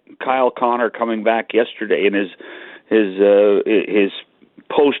like Kyle Connor coming back yesterday in his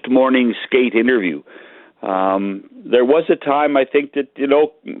post-morning skate interview. There was a time, I think, that,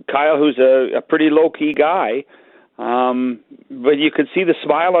 Kyle, who's a pretty low-key guy, but you could see the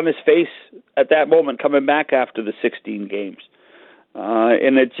smile on his face at that moment coming back after the 16 games.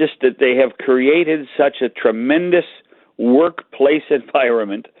 And it's just that they have created such a tremendous workplace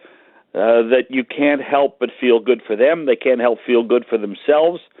environment that you can't help but feel good for them. They can't help feel good for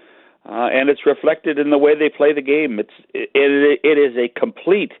themselves. And it's reflected in the way they play the game. It is a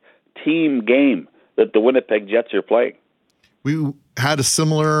complete team game that the Winnipeg Jets are playing. We had a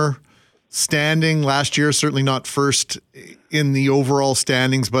similar standing last year, certainly not first in the overall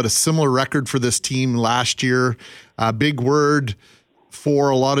standings, but a similar record for this team last year. A big word for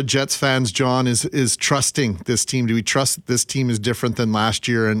a lot of Jets fans, John, is trusting this team. Do we trust that this team is different than last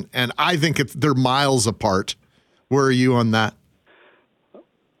year? And I think they're miles apart. Where are you on that?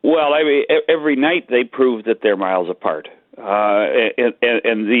 Well, I mean, every night they prove that they're miles apart. And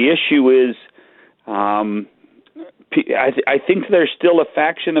the issue is, I think there's still a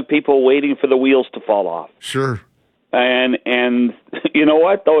faction of people waiting for the wheels to fall off. Sure. And you know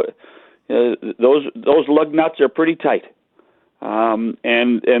what? Those lug nuts are pretty tight. And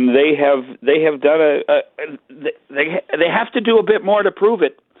they have done they have to do a bit more to prove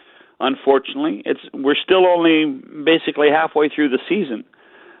it. Unfortunately, we're still only basically halfway through the season.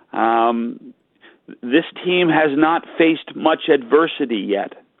 This team has not faced much adversity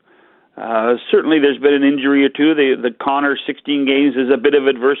yet. Certainly, there's been an injury or two. The Connor 16 games is a bit of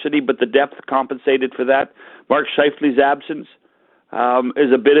adversity, but the depth compensated for that. Mark Scheifele's absence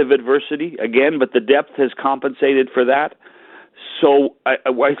is a bit of adversity again, but the depth has compensated for that. So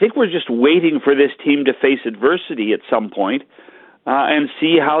I think we're just waiting for this team to face adversity at some point and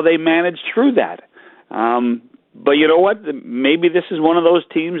see how they manage through that. But you know what? Maybe this is one of those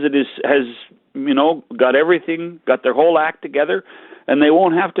teams that has got their whole act together, and they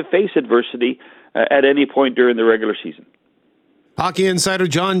won't have to face adversity at any point during the regular season. Hockey insider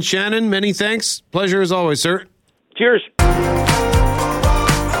John Shannon, many thanks. Pleasure as always, sir. Cheers.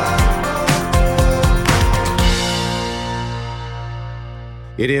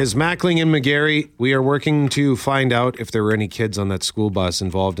 It is Mackling and McGarry. We are working to find out if there were any kids on that school bus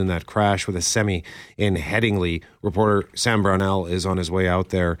involved in that crash with a semi in Headingley. Reporter Sam Brownell is on his way out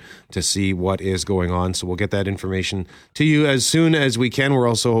there to see what is going on. So we'll get that information to you as soon as we can. We're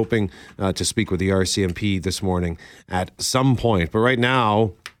also hoping to speak with the RCMP this morning at some point. But right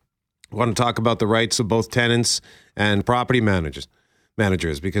now, I want to talk about the rights of both tenants and property managers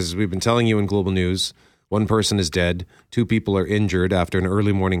because we've been telling you in Global News, one person is dead. 2 people are injured after an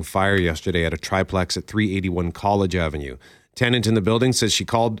early morning fire yesterday at a triplex at 381 College Avenue. Tenant in the building says she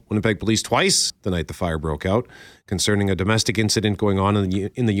called Winnipeg police twice the night the fire broke out concerning a domestic incident going on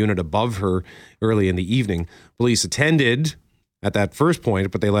in the unit above her early in the evening. Police attended at that first point,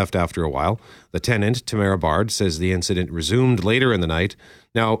 but they left after a while. The tenant, Tamara Bard, says the incident resumed later in the night.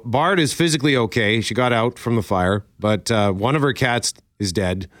 Now, Bard is physically okay. She got out from the fire, but one of her cats is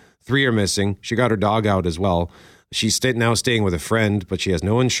dead. 3 are missing. She got her dog out as well. She's now staying with a friend, but she has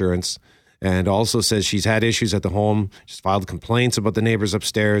no insurance, and also says she's had issues at the home. She's filed complaints about the neighbors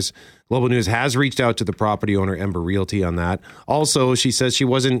upstairs. Global News has reached out to the property owner, Ember Realty, on that. Also, she says she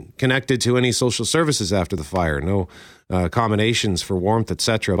wasn't connected to any social services after the fire. No accommodations for warmth,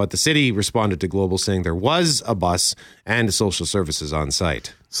 etc. But the city responded to Global saying there was a bus and social services on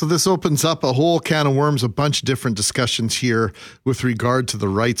site. So this opens up a whole can of worms, a bunch of different discussions here with regard to the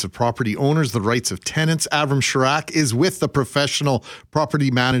rights of property owners, the rights of tenants. Avram Sharak is with the Professional Property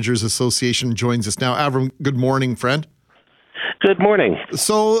Managers Association, joins us now. Avram, good morning, friend. Good morning.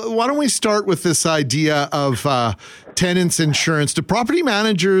 So why don't we start with this idea of tenants insurance? Do property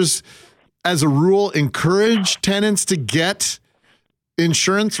managers, as a rule, encourage tenants to get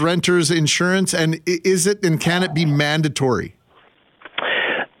insurance, renters insurance? And is it and can it be mandatory?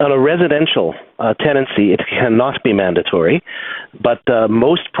 On a residential tenancy, it cannot be mandatory, but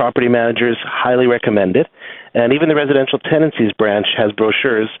most property managers highly recommend it. And even the residential tenancies branch has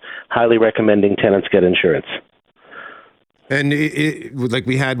brochures highly recommending tenants get insurance. And like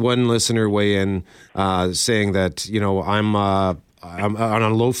we had one listener weigh in saying that, I'm on a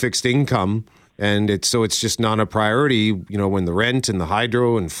low fixed income, and it's just not a priority, when the rent and the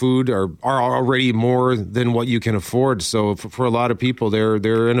hydro and food are already more than what you can afford. So for a lot of people, they're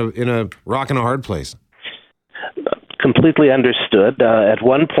in a rock and a hard place. Completely understood. At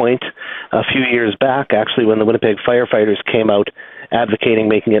one point, a few years back, actually, when the Winnipeg firefighters came out advocating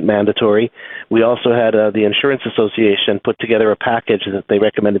making it mandatory, we also had the Insurance Association put together a package that they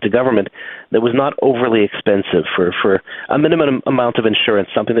recommended to government that was not overly expensive for a minimum amount of insurance,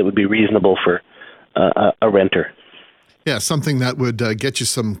 something that would be reasonable for a renter. Yeah, something that would get you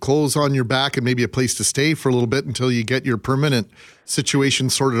some clothes on your back and maybe a place to stay for a little bit until you get your permanent situation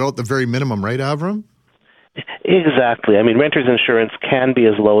sorted out at the very minimum, right, Avram? Exactly. I mean, renter's insurance can be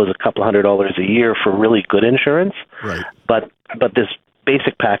as low as a couple $100 a year for really good insurance. Right. But this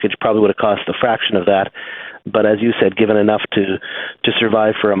basic package probably would have cost a fraction of that. But as you said, given enough to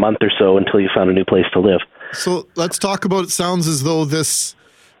survive for a month or so until you found a new place to live. So let's talk about, it sounds as though this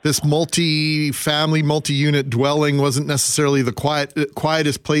multi-family, multi-unit dwelling wasn't necessarily the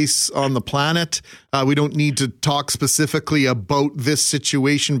quietest place on the planet. We don't need to talk specifically about this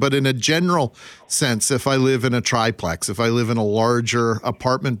situation, but in a general sense, if I live in a triplex, if I live in a larger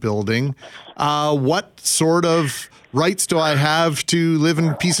apartment building, what sort of rights do I have to live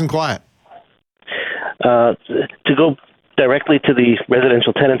in peace and quiet? To go directly to the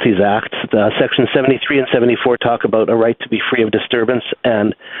Residential Tenancies Act, Section 73 and 74 talk about a right to be free of disturbance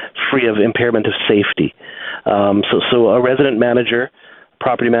and free of impairment of safety. So a resident manager,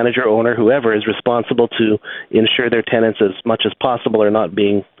 property manager, owner, whoever is responsible to ensure their tenants as much as possible are not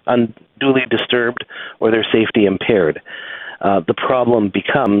being unduly disturbed or their safety impaired. The problem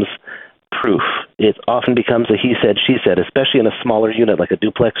becomes proof. It often becomes a he said, she said, especially in a smaller unit like a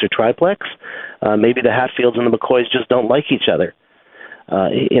duplex or triplex. Maybe the Hatfields and the McCoys just don't like each other.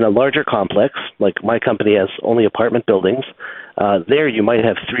 In a larger complex, like my company has only apartment buildings, there you might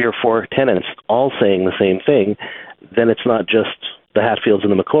have 3 or 4 tenants all saying the same thing. Then it's not just the Hatfields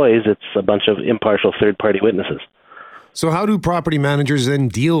and the McCoys, it's a bunch of impartial third-party witnesses. So how do property managers then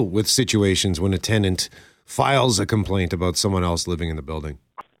deal with situations when a tenant files a complaint about someone else living in the building?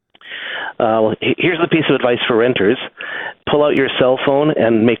 Here's the piece of advice for renters. Pull out your cell phone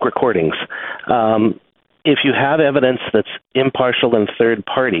and make recordings. If you have evidence that's impartial and third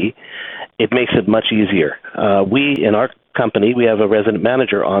party, it makes it much easier. In our company, we have a resident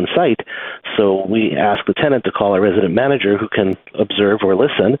manager on site, so we ask the tenant to call our resident manager who can observe or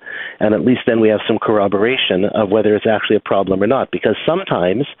listen, and at least then we have some corroboration of whether it's actually a problem or not, because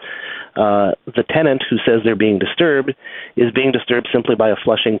sometimes the tenant who says they're being disturbed is being disturbed simply by a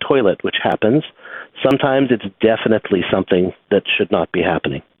flushing toilet, which happens. Sometimes it's definitely something that should not be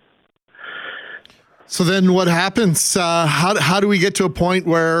happening. So then what happens? How do we get to a point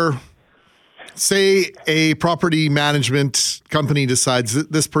where, say, a property management company decides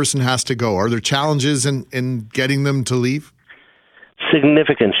that this person has to go? Are there challenges in getting them to leave?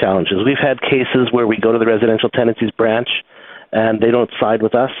 Significant challenges. We've had cases where we go to the residential tenancies branch and they don't side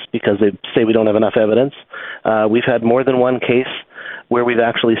with us because they say we don't have enough evidence. We've had more than one case where we've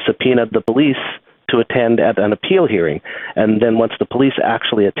actually subpoenaed the police to attend at an appeal hearing. And then once the police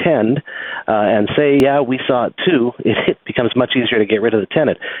actually attend and say, yeah, we saw it too, it becomes much easier to get rid of the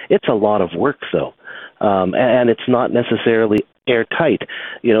tenant. It's a lot of work, though, and it's not necessarily airtight.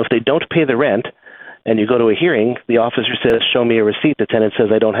 You know, if they don't pay the rent and you go to a hearing, the officer says, show me a receipt. The tenant says,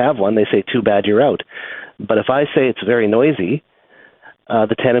 I don't have one. They say, too bad, you're out. But if I say it's very noisy,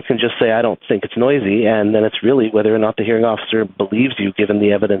 the tenant can just say, I don't think it's noisy, and then it's really whether or not the hearing officer believes you given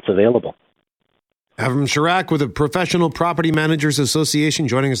the evidence available. Avram Sharak with the Professional Property Managers Association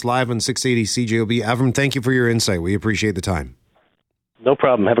joining us live on 680 CJOB. Avram, thank you for your insight. We appreciate the time. No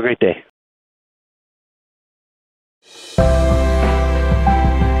problem. Have a great day.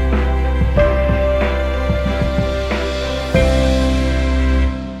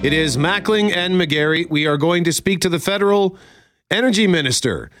 It is Mackling and McGarry. We are going to speak to the federal energy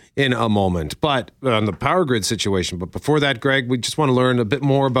minister in a moment, but on the power grid situation. But before that, Greg, we just want to learn a bit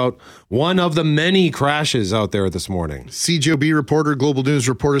more about one of the many crashes out there this morning. CJOB reporter, Global News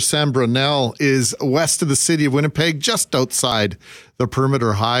reporter Sam Brunell is west of the city of Winnipeg, just outside the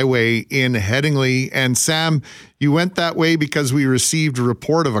Perimeter Highway in Headingley. And Sam, you went that way because we received a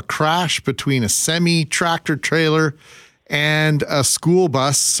report of a crash between a semi-tractor trailer and a school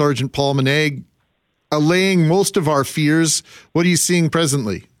bus. Sergeant Paul Moneg allaying most of our fears. What are you seeing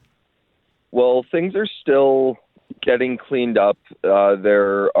presently? Well, things are still getting cleaned up.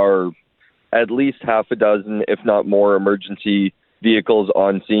 There are at least half a dozen, if not more, emergency vehicles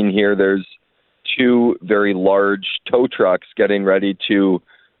on scene here. There's 2 very large tow trucks getting ready to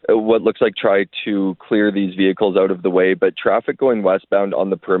what looks like try to clear these vehicles out of the way. But traffic going westbound on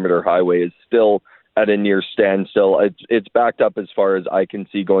the Perimeter Highway is still at a near standstill. It's backed up as far as I can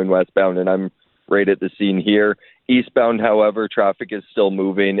see going westbound, and I'm right at the scene here. Eastbound, however, traffic is still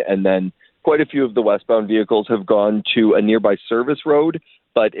moving, and then quite a few of the westbound vehicles have gone to a nearby service road,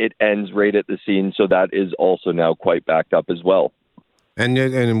 but it ends right at the scene, so that is also now quite backed up as well.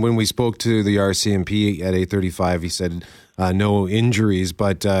 And when we spoke to the RCMP at 8:35, he said no injuries,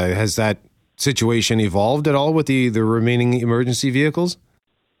 but has that situation evolved at all with the remaining emergency vehicles?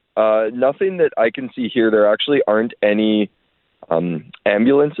 Nothing that I can see here. There actually aren't any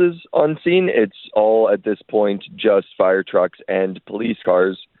ambulances on scene. It's all at this point just fire trucks and police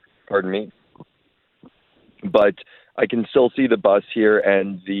cars. Pardon me. But I can still see the bus here,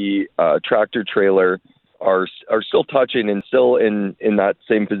 and the tractor trailer are still touching and still in that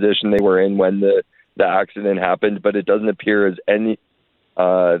same position they were in when the accident happened. But it doesn't appear as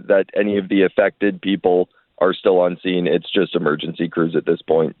that any of the affected people are still on scene. It's just emergency crews at this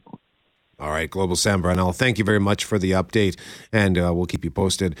point. All right, Global Sam Brownell, thank you very much for the update, and we'll keep you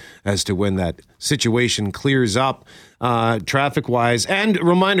posted as to when that situation clears up traffic-wise. And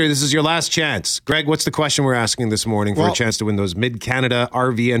reminder, this is your last chance. Greg, what's the question we're asking this morning for a chance to win those Mid-Canada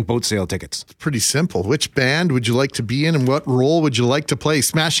RV and boat sale tickets? It's pretty simple. Which band would you like to be in, and what role would you like to play?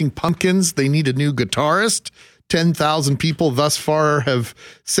 Smashing Pumpkins, they need a new guitarist. 10,000 people thus far have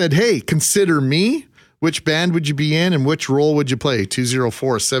said, hey, consider me. Which band would you be in, and which role would you play?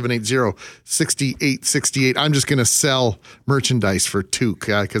 204-780-6868. I'm just going to sell merchandise for Took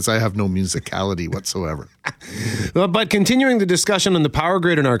because I have no musicality whatsoever. But continuing the discussion on the power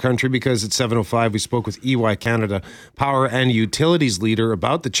grid in our country, because at 7:05 we spoke with EY Canada Power and Utilities leader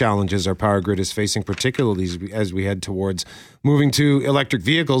about the challenges our power grid is facing, particularly as we head towards moving to electric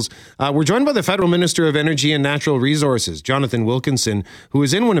vehicles. We're joined by the Federal Minister of Energy and Natural Resources, Jonathan Wilkinson, who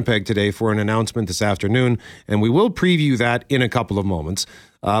is in Winnipeg today for an announcement this afternoon, and we will preview that in a couple of moments.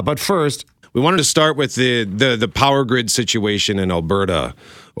 But first, we wanted to start with the power grid situation in Alberta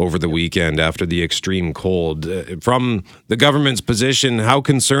over the weekend after the extreme cold. From the government's position, how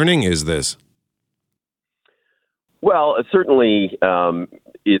concerning is this? Well, certainly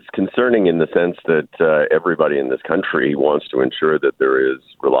it's concerning in the sense that everybody in this country wants to ensure that there is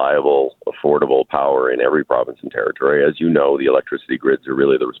reliable, affordable power in every province and territory. As you know, the electricity grids are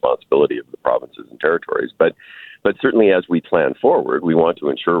really the responsibility of the provinces and territories. But certainly as we plan forward, we want to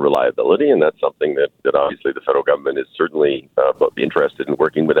ensure reliability, and that's something that obviously the federal government is certainly interested in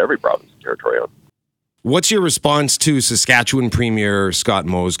working with every province and territory on. What's your response to Saskatchewan Premier Scott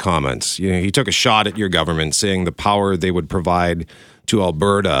Moe's comments? He took a shot at your government, saying the power they would provide to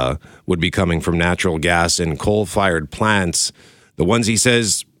Alberta would be coming from natural gas and coal-fired plants, the ones he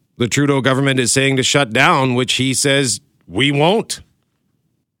says the Trudeau government is saying to shut down, which he says we won't.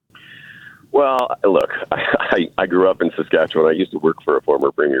 Well, look, I grew up in Saskatchewan. I used to work for a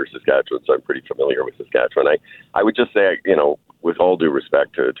former premier of Saskatchewan, so I'm pretty familiar with Saskatchewan. I would just say, with all due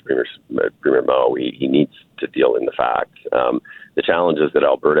respect to Premier Moe, he needs to deal in the facts. The challenges that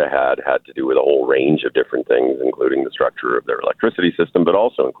Alberta had to do with a whole range of different things, including the structure of their electricity system, but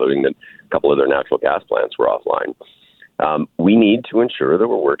also including that a couple of their natural gas plants were offline. We need to ensure that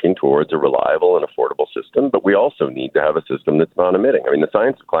we're working towards a reliable and affordable system, but we also need to have a system that's non-emitting. I mean, the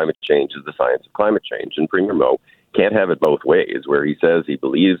science of climate change is the science of climate change, and Premier Moe can't have it both ways, where he says he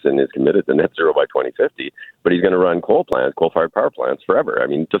believes and is committed to net zero by 2050, but he's going to run coal-fired power plants forever. I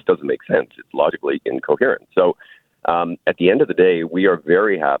mean, it just doesn't make sense. It's logically incoherent. So at the end of the day, we are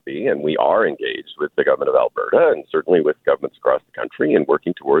very happy, and we are engaged with the government of Alberta and certainly with governments across the country in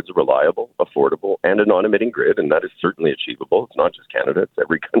working towards a reliable, affordable, and a non-emitting grid, and that is certainly achievable. It's not just Canada. It's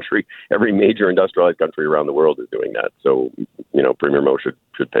every country, every major industrialized country around the world is doing that. So, Premier Moe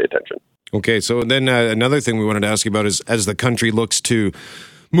should pay attention. Okay, so then another thing we wanted to ask you about is as the country looks to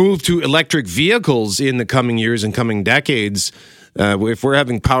move to electric vehicles in the coming years and coming decades, if we're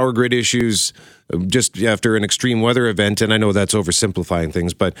having power grid issues just after an extreme weather event, and I know that's oversimplifying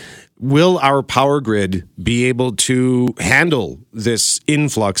things, but will our power grid be able to handle this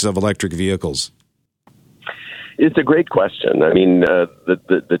influx of electric vehicles? It's a great question. I mean,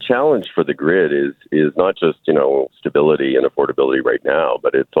 the challenge for the grid is not just, stability and affordability right now,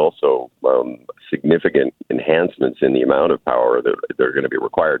 but it's also significant enhancements in the amount of power that are going to be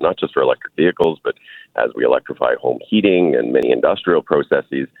required, not just for electric vehicles, but as we electrify home heating and many industrial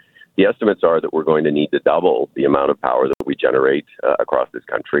processes. The estimates are that we're going to need to double the amount of power that we generate across this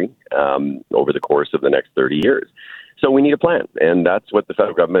country over the course of the next 30 years. So we need a plan, and that's what the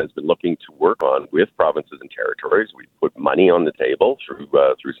federal government has been looking to work on with provinces and territories. We put money on the table through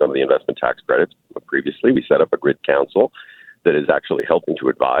some of the investment tax credits. Previously, we set up a grid council that is actually helping to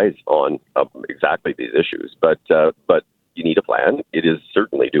advise on exactly these issues. But you need a plan. It is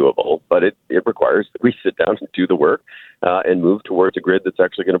certainly doable, but it requires that we sit down and do the work and move towards a grid that's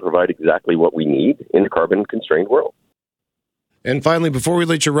actually going to provide exactly what we need in a carbon-constrained world. And finally, before we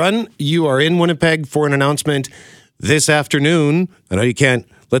let you run, you are in Winnipeg for an announcement this afternoon. I know you can't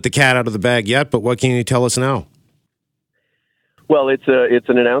let the cat out of the bag yet, but what can you tell us now? Well, it's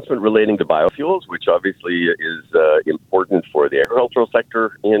an announcement relating to biofuels, which obviously important for the agricultural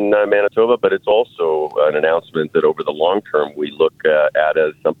sector in Manitoba, but it's also an announcement that over the long term we look at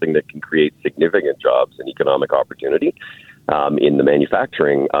as something that can create significant jobs and economic opportunity in the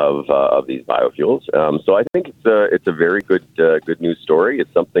manufacturing of these biofuels. So I think it's a very good news story.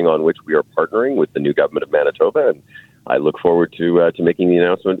 It's something on which we are partnering with the new government of Manitoba, and I look forward to making the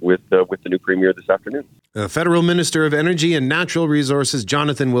announcement with the new Premier this afternoon. Federal Minister of Energy and Natural Resources,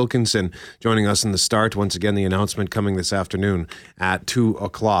 Jonathan Wilkinson, joining us in the start. Once again, the announcement coming this afternoon at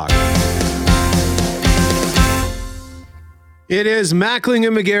 2:00. It is Mackling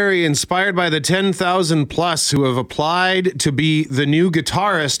and McGarry, inspired by the 10,000 plus who have applied to be the new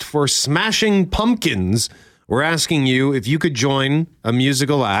guitarist for Smashing Pumpkins. We're asking you if you could join a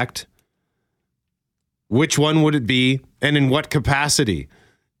musical act. Which one would it be, and in what capacity?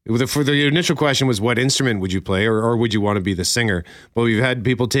 For the initial question was, what instrument would you play, or would you want to be the singer? But we've had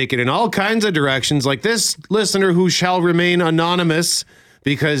people take it in all kinds of directions, like this listener who shall remain anonymous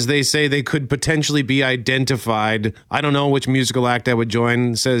because they say they could potentially be identified. I don't know which musical act I would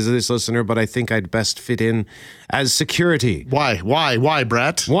join, says this listener, but I think I'd best fit in as security. Why,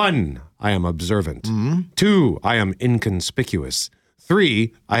 Brett? 1, I am observant. 2, I am inconspicuous.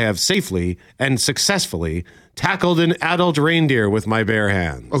 3, I have safely and successfully tackled an adult reindeer with my bare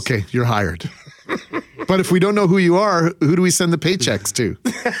hands. Okay, you're hired. But if we don't know who you are, who do we send the paychecks to?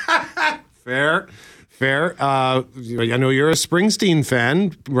 Fair. I know you're a Springsteen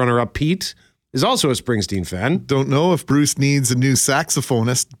fan. Runner-up Pete is also a Springsteen fan. Don't know if Bruce needs a new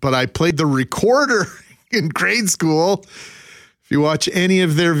saxophonist, but I played the recorder in grade school. If you watch any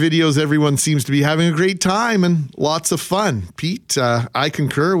of their videos, everyone seems to be having a great time and lots of fun. Pete, I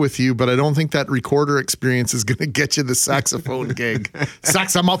concur with you, but I don't think that recorder experience is going to get you the saxophone gig.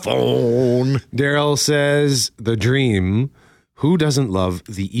 Saxophone. Daryl says, the dream. Who doesn't love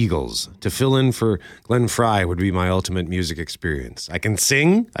the Eagles? To fill in for Glenn Fry would be my ultimate music experience. I can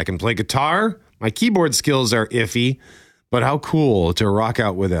sing. I can play guitar. My keyboard skills are iffy. But how cool to rock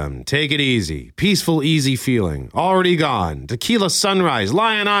out with them. Take it easy. Peaceful, easy feeling. Already gone. Tequila Sunrise.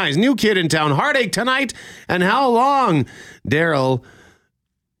 Lion Eyes. New Kid in Town. Heartache Tonight. And how long? Daryl,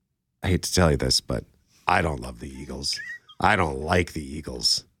 I hate to tell you this, but I don't love the Eagles. I don't like the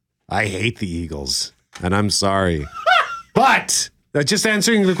Eagles. I hate the Eagles. And I'm sorry. But just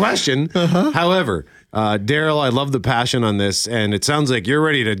answering the question. However, Daryl, I love the passion on this. And it sounds like you're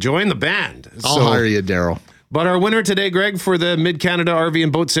ready to join the band. I'll hire you, Daryl. But our winner today, Greg, for the Mid-Canada RV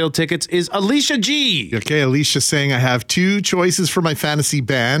and Boat Sale tickets is Alicia G. Okay, Alicia saying I have 2 choices for my fantasy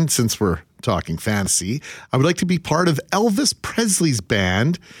band, since we're talking fantasy. I would like to be part of Elvis Presley's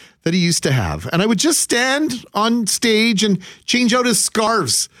band that he used to have. And I would just stand on stage and change out his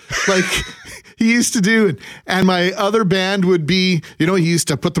scarves like he used to do. And my other band would be, he used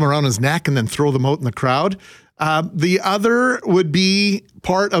to put them around his neck and then throw them out in the crowd. The other would be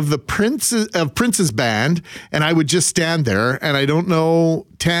part of the Prince's band, and I would just stand there, and I don't know,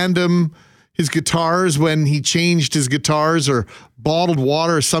 tandem his guitars when he changed his guitars, or bottled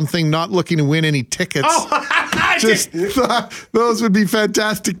water or something, not looking to win any tickets. Just thought those would be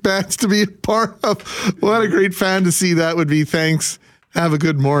fantastic bands to be a part of. What a great fantasy that would be. Thanks. Have a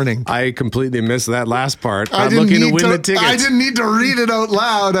good morning. I completely missed that last part. I'm looking to win the tickets. I didn't need to read it out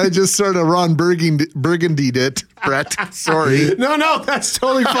loud. I just sort of Ron Burgundy'd it, Brett. Sorry. No, that's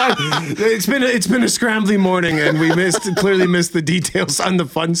totally fine. It's been a scrambling morning, and we clearly missed the details on the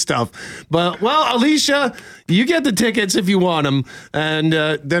fun stuff. But Alicia, you get the tickets if you want them, and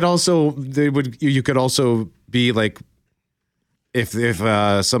that also you could also be like, if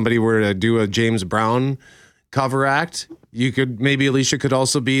somebody were to do a James Brown cover act, Alicia could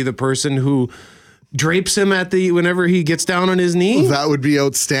also be the person who drapes him whenever he gets down on his knee. That would be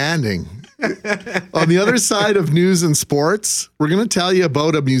outstanding. On the other side of news and sports, we're going to tell you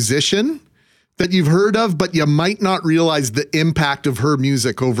about a musician that you've heard of, but you might not realize the impact of her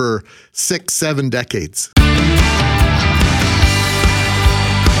music over 6-7 decades.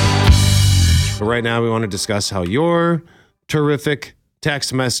 But right now we want to discuss how your terrific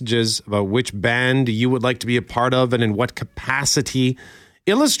text messages about which band you would like to be a part of and in what capacity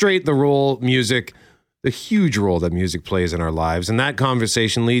illustrate the huge role that music plays in our lives. And that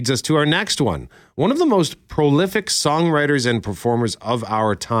conversation leads us to our next one. One of the most prolific songwriters and performers of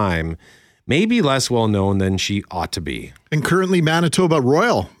our time, maybe less well known than she ought to be. And currently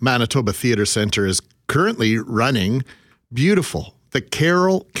Royal Manitoba Theatre Centre is currently running Beautiful, the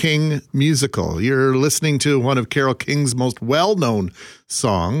Carole King musical. You're listening to one of Carole King's most well-known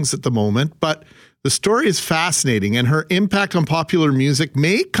songs at the moment, but the story is fascinating, and her impact on popular music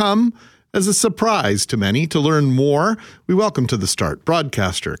may come as a surprise to many. To learn more, we welcome to the start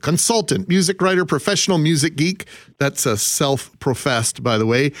broadcaster, consultant, music writer, professional music geek. That's a self-professed, by the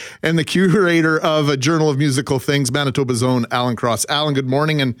way, and the curator of a Journal of Musical Things, Manitoba's own Alan Cross. Alan, good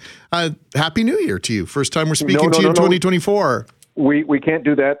morning, and Happy New Year to you. First time we're speaking to you in 2024. We can't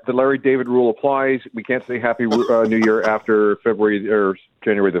do that. The Larry David rule applies. We can't say Happy New Year after February or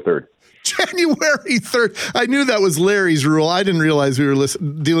January the 3rd. January 3rd. I knew that was Larry's rule. I didn't realize we were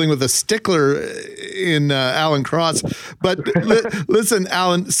dealing with a stickler in Alan Cross. But listen,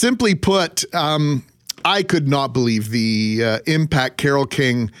 Alan, simply put, I could not believe the impact Carole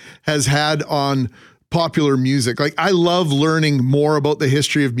King has had on popular music. Like, I love learning more about the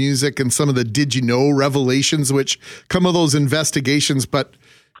history of music and some of the did you know revelations which come of those investigations, but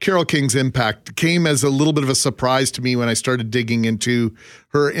Carole King's impact came as a little bit of a surprise to me when I started digging into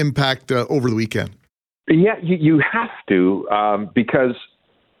her impact over the weekend. Yeah, you have to, because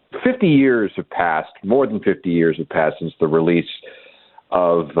 50 years have passed, more than 50 years have passed since the release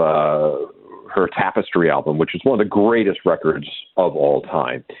of her Tapestry album, which is one of the greatest records of all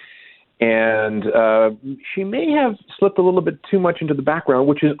time. And she may have slipped a little bit too much into the background,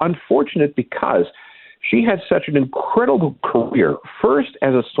 which is unfortunate because she had such an incredible career, first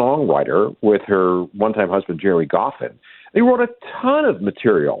as a songwriter with her one-time husband, Jerry Goffin. They wrote a ton of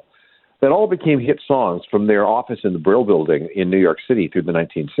material that all became hit songs from their office in the Brill Building in New York City through the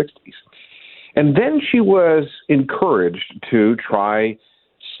 1960s. And then she was encouraged to try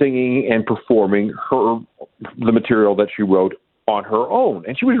singing and performing the material that she wrote on her own.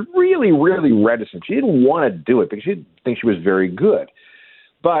 And she was really, really reticent. She didn't want to do it because she didn't think she was very good.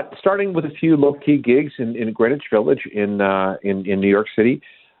 But starting with a few low-key gigs in Greenwich Village in New York City,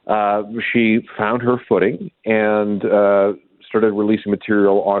 she found her footing and started releasing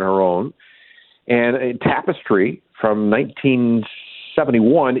material on her own. And Tapestry from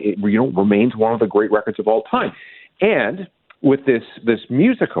 1971, remains one of the great records of all time. And with this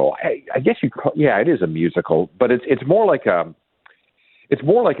musical, I guess it is a musical, but it's more like a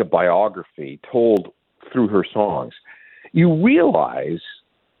biography told through her songs. You realize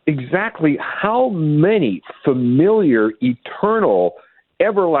exactly how many familiar, eternal,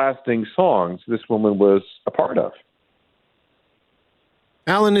 everlasting songs this woman was a part of.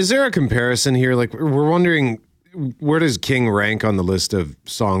 Alan, is there a comparison here? Like, we're wondering, where does King rank on the list of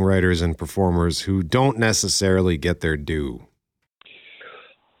songwriters and performers who don't necessarily get their due?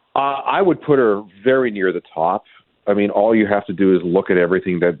 I would put her very near the top. I mean, all you have to do is look at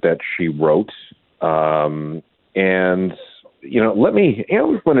everything that she wrote. And, what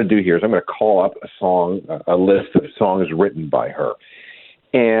I'm going to do here is I'm going to call up a list of songs written by her.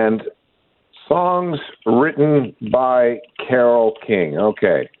 And songs written by Carole King.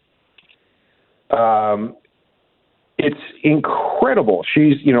 Okay. It's incredible.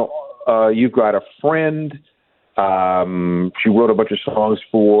 She's, You've Got a Friend. She wrote a bunch of songs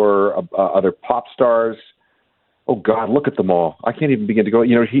for other pop stars. Oh, God, look at them all. I can't even begin to go.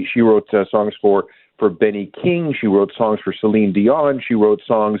 She wrote songs for Benny King. She wrote songs for Celine Dion. She wrote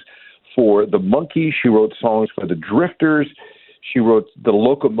songs for the Monkees. She wrote songs for the Drifters. She wrote The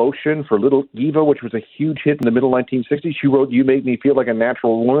Locomotion for Little Eva, which was a huge hit in the middle 1960s. She wrote You Make Me Feel Like a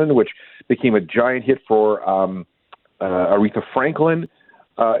Natural Woman, which became a giant hit for Aretha Franklin.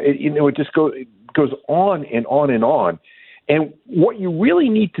 It just goes on and on and on. And what you really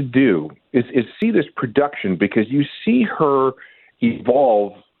need to do is see this production, because you see her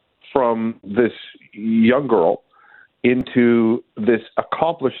evolve from this young girl into this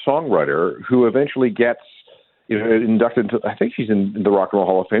accomplished songwriter who eventually gets inducted into, I think she's in the Rock and Roll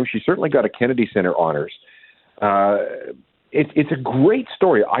Hall of Fame. She certainly got a Kennedy Center honors. It's a great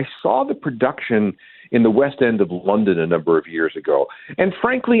story. I saw the production in the West End of London a number of years ago. And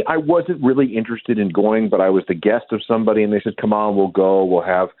frankly, I wasn't really interested in going, but I was the guest of somebody, and they said, come on, we'll go. We'll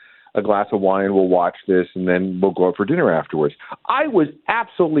have a glass of wine. We'll watch this, and then we'll go out for dinner afterwards. I was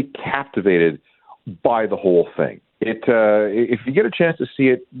absolutely captivated by the whole thing. If you get a chance to see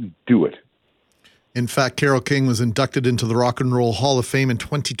it, do it. In fact, Carole King was inducted into the Rock and Roll Hall of Fame in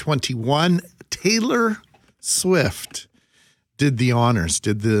 2021. Taylor Swift did the honors,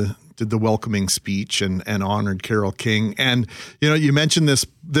 did the welcoming speech and honored Carole King. And, you mentioned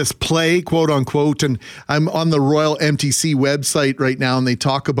this play, quote unquote, and I'm on the Royal MTC website right now, and they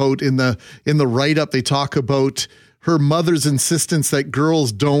talk about in the write-up, they talk about her mother's insistence that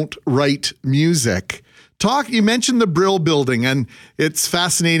girls don't write music. You mentioned the Brill Building, and it's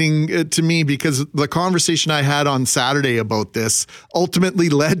fascinating to me because the conversation I had on Saturday about this ultimately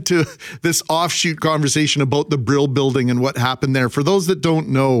led to this offshoot conversation about the Brill Building and what happened there. For those that don't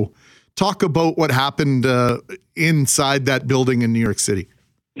know, talk about what happened inside that building in New York City.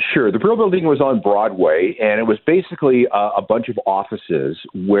 Sure. The Brill Building was on Broadway, and it was basically a bunch of offices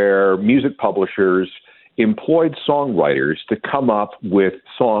where music publishers employed songwriters to come up with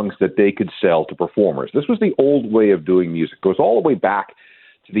songs that they could sell to performers. This was the old way of doing music. It goes all the way back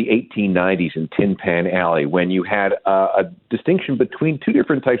to the 1890s in Tin Pan Alley, when you had a distinction between two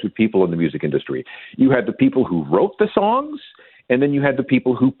different types of people in the music industry. You had the people who wrote the songs, and then you had the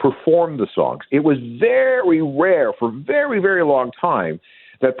people who performed the songs. It was very rare for a very, very long time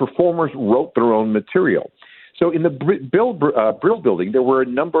that performers wrote their own material. So in the Brill Building, there were a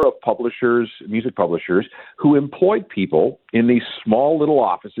number of publishers, music publishers, who employed people in these small little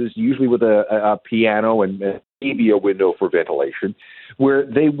offices, usually with a piano and maybe a window for ventilation, where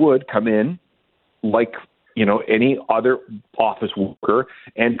they would come in like, any other office worker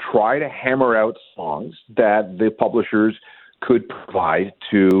and try to hammer out songs that the publishers could provide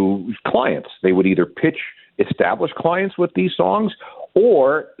to clients. They would either pitch established clients with these songs,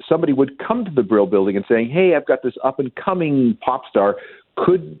 or somebody would come to the Brill Building and saying, "Hey, I've got this up and coming pop star.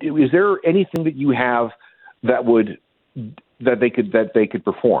 Is there anything that you have that they could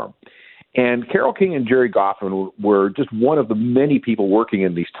perform?" And Carole King and Jerry Goffin were just one of the many people working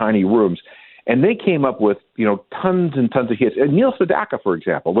in these tiny rooms, and they came up with tons and tons of hits. And Neil Sedaka, for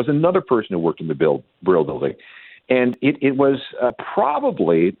example, was another person who worked in the Brill Building, and it was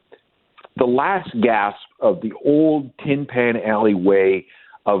probably the last gasp of the old Tin Pan Alley way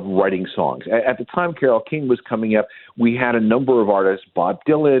of writing songs. At the time Carole King was coming up, we had a number of artists, Bob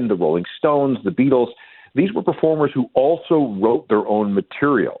Dylan, the Rolling Stones, the Beatles. These were performers who also wrote their own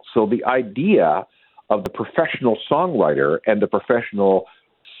material. So the idea of the professional songwriter and the professional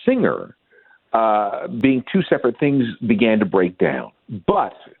singer being two separate things began to break down.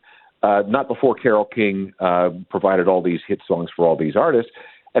 But not before Carole King provided all these hit songs for all these artists.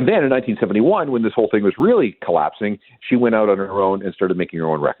 And then in 1971, when this whole thing was really collapsing, she went out on her own and started making her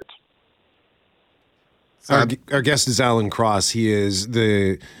own records. Our guest is Alan Cross. He is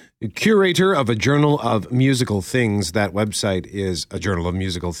the curator of A Journal of Musical Things. That website is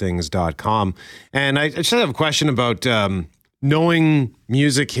ajournalofmusicalthings.com. And I just have a question about knowing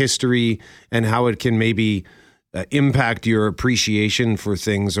music history and how it can maybe impact your appreciation for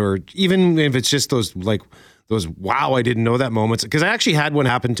things, or even if it's just those wow, I didn't know that moments. Because I actually had one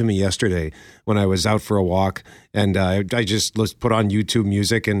happen to me yesterday when I was out for a walk, and I just put on YouTube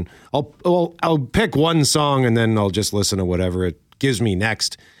music, and I'll pick one song and then I'll just listen to whatever it gives me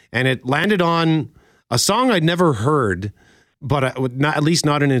next. And it landed on a song I'd never heard, but at least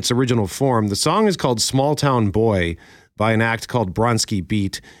not in its original form. The song is called Small Town Boy by an act called Bronski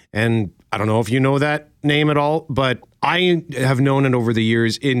Beat. And I don't know if you know that name at all, but I have known it over the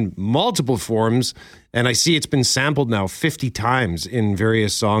years in multiple forms, and I see it's been sampled now 50 times in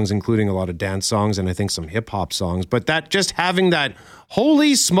various songs, including a lot of dance songs and I think some hip hop songs. But that, just having that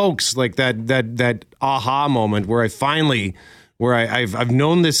holy smokes, like that aha moment where I've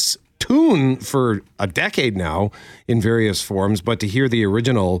known this tune for a decade now in various forms, but to hear the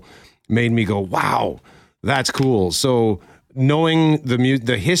original made me go, wow, that's cool. So knowing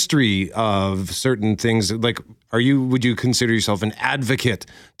the history of certain things, like, would you consider yourself an advocate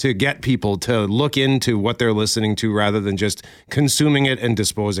to get people to look into what they're listening to rather than just consuming it and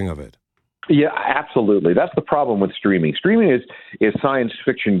disposing of it? Yeah, absolutely. That's the problem with streaming. Streaming is science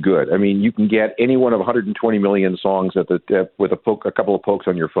fiction good. I mean, you can get any one of 120 million songs with a couple of pokes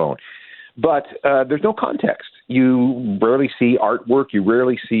on your phone. But there's no context. You rarely see artwork. You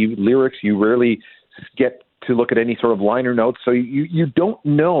rarely see lyrics. You rarely get to look at any sort of liner notes. So you don't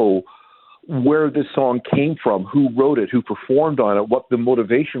know where this song came from, who wrote it, who performed on it, what the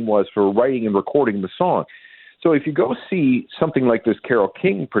motivation was for writing and recording the song. So if you go see something like this Carole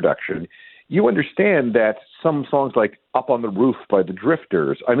King production, you understand that some songs like Up on the Roof by the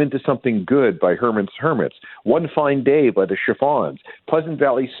Drifters, I'm Into Something Good by Herman's Hermits, One Fine Day by the Chiffons, Pleasant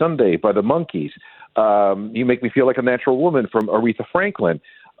Valley Sunday by the Monkees, You Make Me Feel Like a Natural Woman from Aretha Franklin.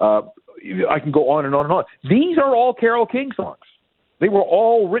 I can go on and on and on. These are all Carole King songs. They were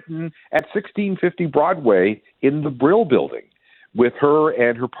all written at 1650 Broadway in the Brill Building with her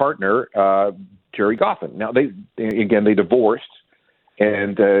and her partner, Jerry Goffin. Now, they divorced,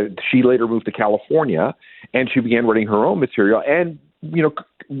 and she later moved to California, and she began writing her own material and,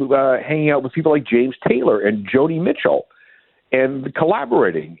 hanging out with people like James Taylor and Joni Mitchell and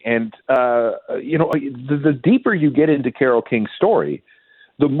collaborating. And, the deeper you get into Carole King's story,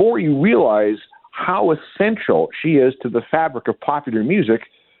 the more you realize how essential she is to the fabric of popular music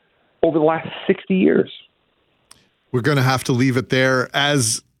over the last 60 years. We're going to have to leave it there.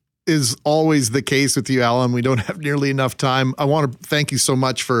 As is always the case with you, Alan, we don't have nearly enough time. I want to thank you so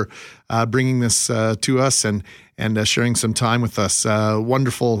much for bringing this to us and and sharing some time with us.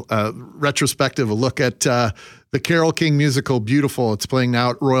 Wonderful retrospective, a look at the Carole King musical, Beautiful. It's playing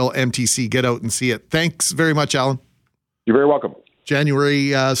now at Royal MTC. Get out and see it. Thanks very much, Alan. You're very welcome.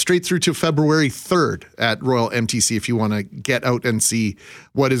 January straight through to February 3rd at Royal MTC if you want to get out and see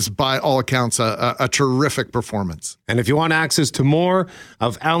what is, by all accounts, a terrific performance. And if you want access to more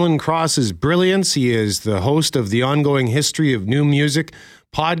of Alan Cross's brilliance, he is the host of the Ongoing History of New Music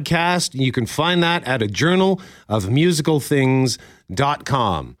podcast. You can find that at a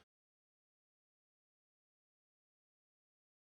journalofmusicalthings.com.